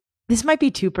 This might be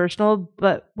too personal,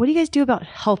 but what do you guys do about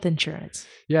health insurance?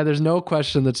 Yeah, there's no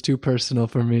question that's too personal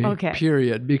for me,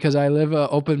 period, because I live an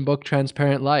open book,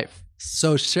 transparent life.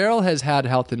 So Cheryl has had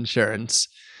health insurance,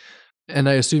 and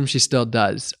I assume she still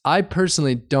does. I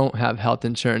personally don't have health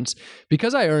insurance.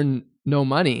 Because I earn no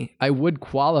money, I would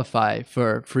qualify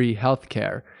for free health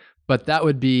care, but that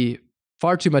would be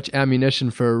far too much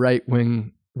ammunition for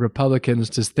right-wing Republicans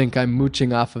to think I'm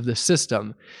mooching off of the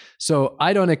system. So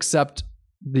I don't accept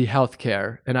the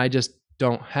healthcare, and I just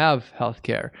don't have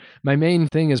healthcare. My main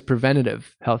thing is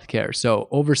preventative healthcare. So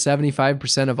over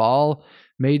 75% of all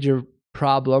major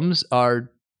problems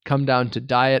are come down to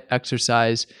diet,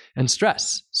 exercise, and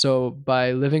stress. So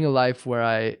by living a life where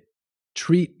I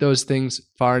treat those things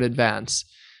far in advance,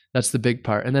 that's the big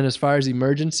part. And then as far as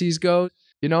emergencies go,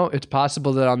 it's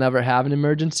possible that I'll never have an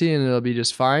emergency and it'll be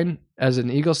just fine. As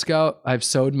an Eagle Scout, I've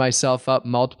sewed myself up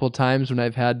multiple times when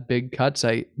I've had big cuts.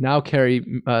 I now carry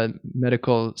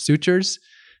medical sutures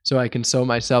so I can sew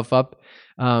myself up.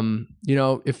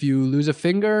 If you lose a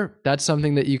finger, that's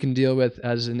something that you can deal with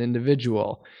as an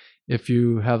individual. If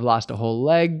you have lost a whole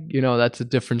leg, that's a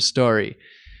different story.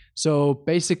 So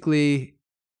basically,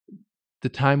 the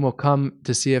time will come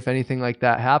to see if anything like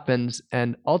that happens.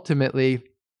 And ultimately,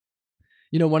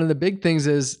 one of the big things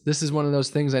is, this is one of those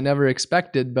things I never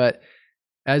expected, but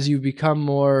as you become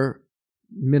more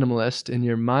minimalist in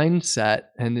your mindset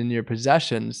and in your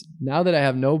possessions, now that I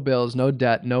have no bills, no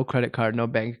debt, no credit card, no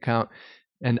bank account,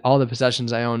 and all the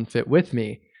possessions I own fit with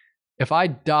me, if I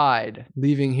died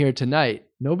leaving here tonight,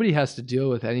 nobody has to deal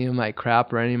with any of my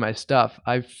crap or any of my stuff.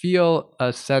 I feel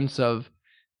a sense of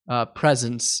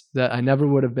presence that I never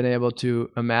would have been able to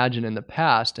imagine in the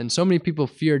past. And so many people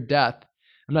fear death.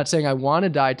 I'm not saying I want to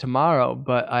die tomorrow,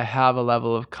 but I have a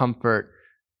level of comfort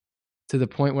to the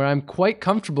point where I'm quite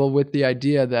comfortable with the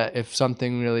idea that if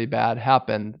something really bad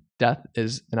happened, death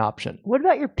is an option. What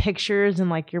about your pictures and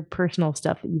like your personal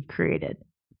stuff that you've created?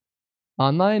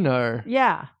 Online or?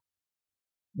 Yeah.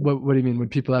 What do you mean?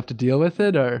 Would people have to deal with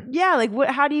it or? Yeah, like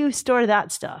how do you store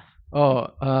that stuff?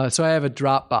 So I have a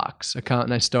Dropbox account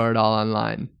and I store it all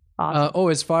online. Awesome.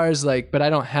 As far as but I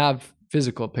don't have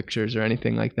physical pictures or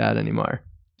anything like that anymore.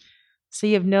 So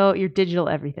you have your digital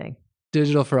everything.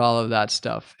 Digital for all of that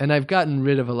stuff. And I've gotten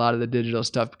rid of a lot of the digital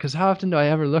stuff because how often do I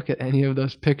ever look at any of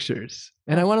those pictures?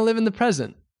 And I want to live in the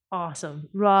present. Awesome.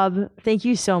 Rob, thank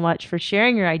you so much for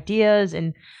sharing your ideas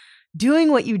and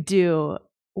doing what you do.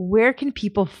 Where can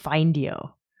people find you?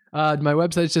 My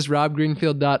website's just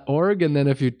robgreenfield.org. And then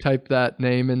if you type that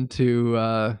name into,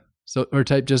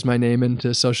 type just my name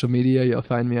into social media, you'll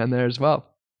find me on there as well.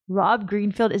 Rob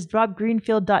Greenfield, is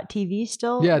robgreenfield.tv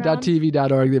still? Yeah, around?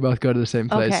 .tv.org. They both go to the same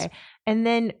place. Okay. And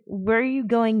then where are you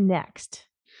going next?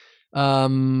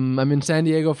 I'm in San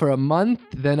Diego for a month.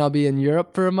 Then I'll be in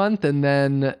Europe for a month. And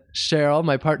then Cheryl,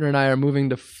 my partner, and I are moving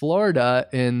to Florida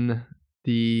in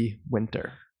the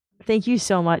winter. Thank you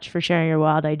so much for sharing your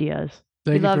wild ideas.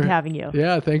 We loved having you.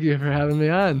 Yeah, thank you for having me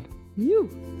on.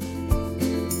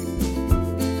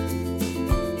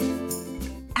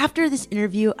 After this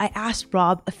interview, I asked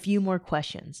Rob a few more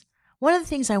questions. One of the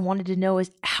things I wanted to know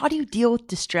is, how do you deal with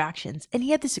distractions? And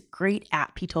he had this great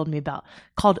app he told me about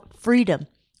called Freedom,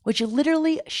 which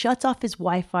literally shuts off his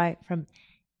Wi-Fi from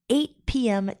 8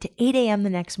 p.m. to 8 a.m. the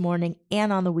next morning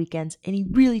and on the weekends, and he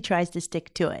really tries to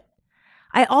stick to it.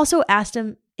 I also asked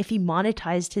him if he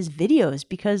monetized his videos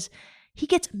because he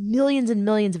gets millions and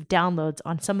millions of downloads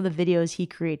on some of the videos he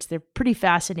creates. They're pretty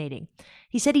fascinating.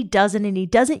 He said he doesn't, and he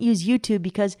doesn't use YouTube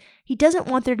because he doesn't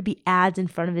want there to be ads in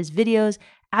front of his videos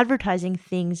advertising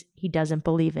things he doesn't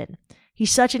believe in.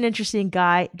 He's such an interesting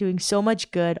guy doing so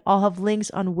much good. I'll have links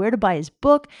on where to buy his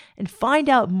book and find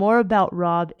out more about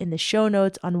Rob in the show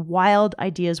notes on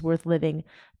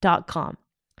wildideasworthliving.com.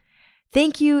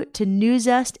 Thank you to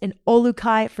Newzest and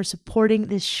Olukai for supporting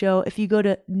this show. If you go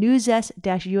to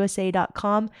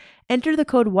newzest-usa.com, enter the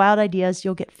code WILDIdeas,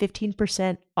 you'll get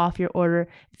 15% off your order.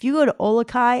 If you go to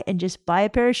Olukai and just buy a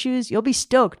pair of shoes, you'll be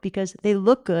stoked because they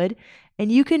look good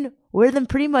and you can wear them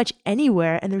pretty much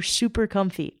anywhere and they're super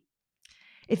comfy.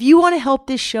 If you want to help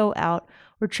this show out,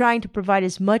 we're trying to provide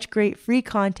as much great free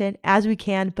content as we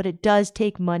can, but it does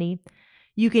take money.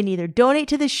 You can either donate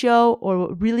to the show, or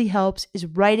what really helps is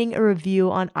writing a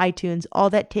review on iTunes. All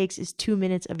that takes is 2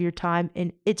 minutes of your time,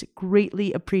 and it's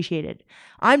greatly appreciated.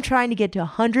 I'm trying to get to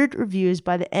 100 reviews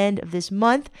by the end of this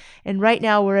month, and right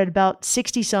now we're at about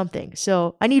 60-something.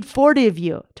 So I need 40 of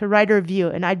you to write a review,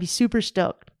 and I'd be super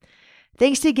stoked.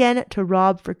 Thanks again to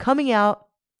Rob for coming out,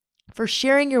 for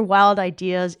sharing your wild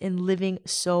ideas and living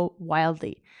so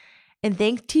wildly. And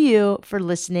thanks to you for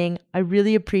listening. I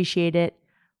really appreciate it.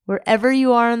 Wherever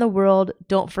you are in the world,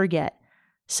 don't forget,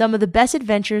 some of the best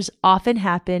adventures often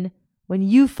happen when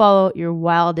you follow your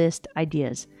wildest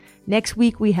ideas. Next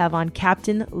week, we have on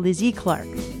Captain Lizzie Clark.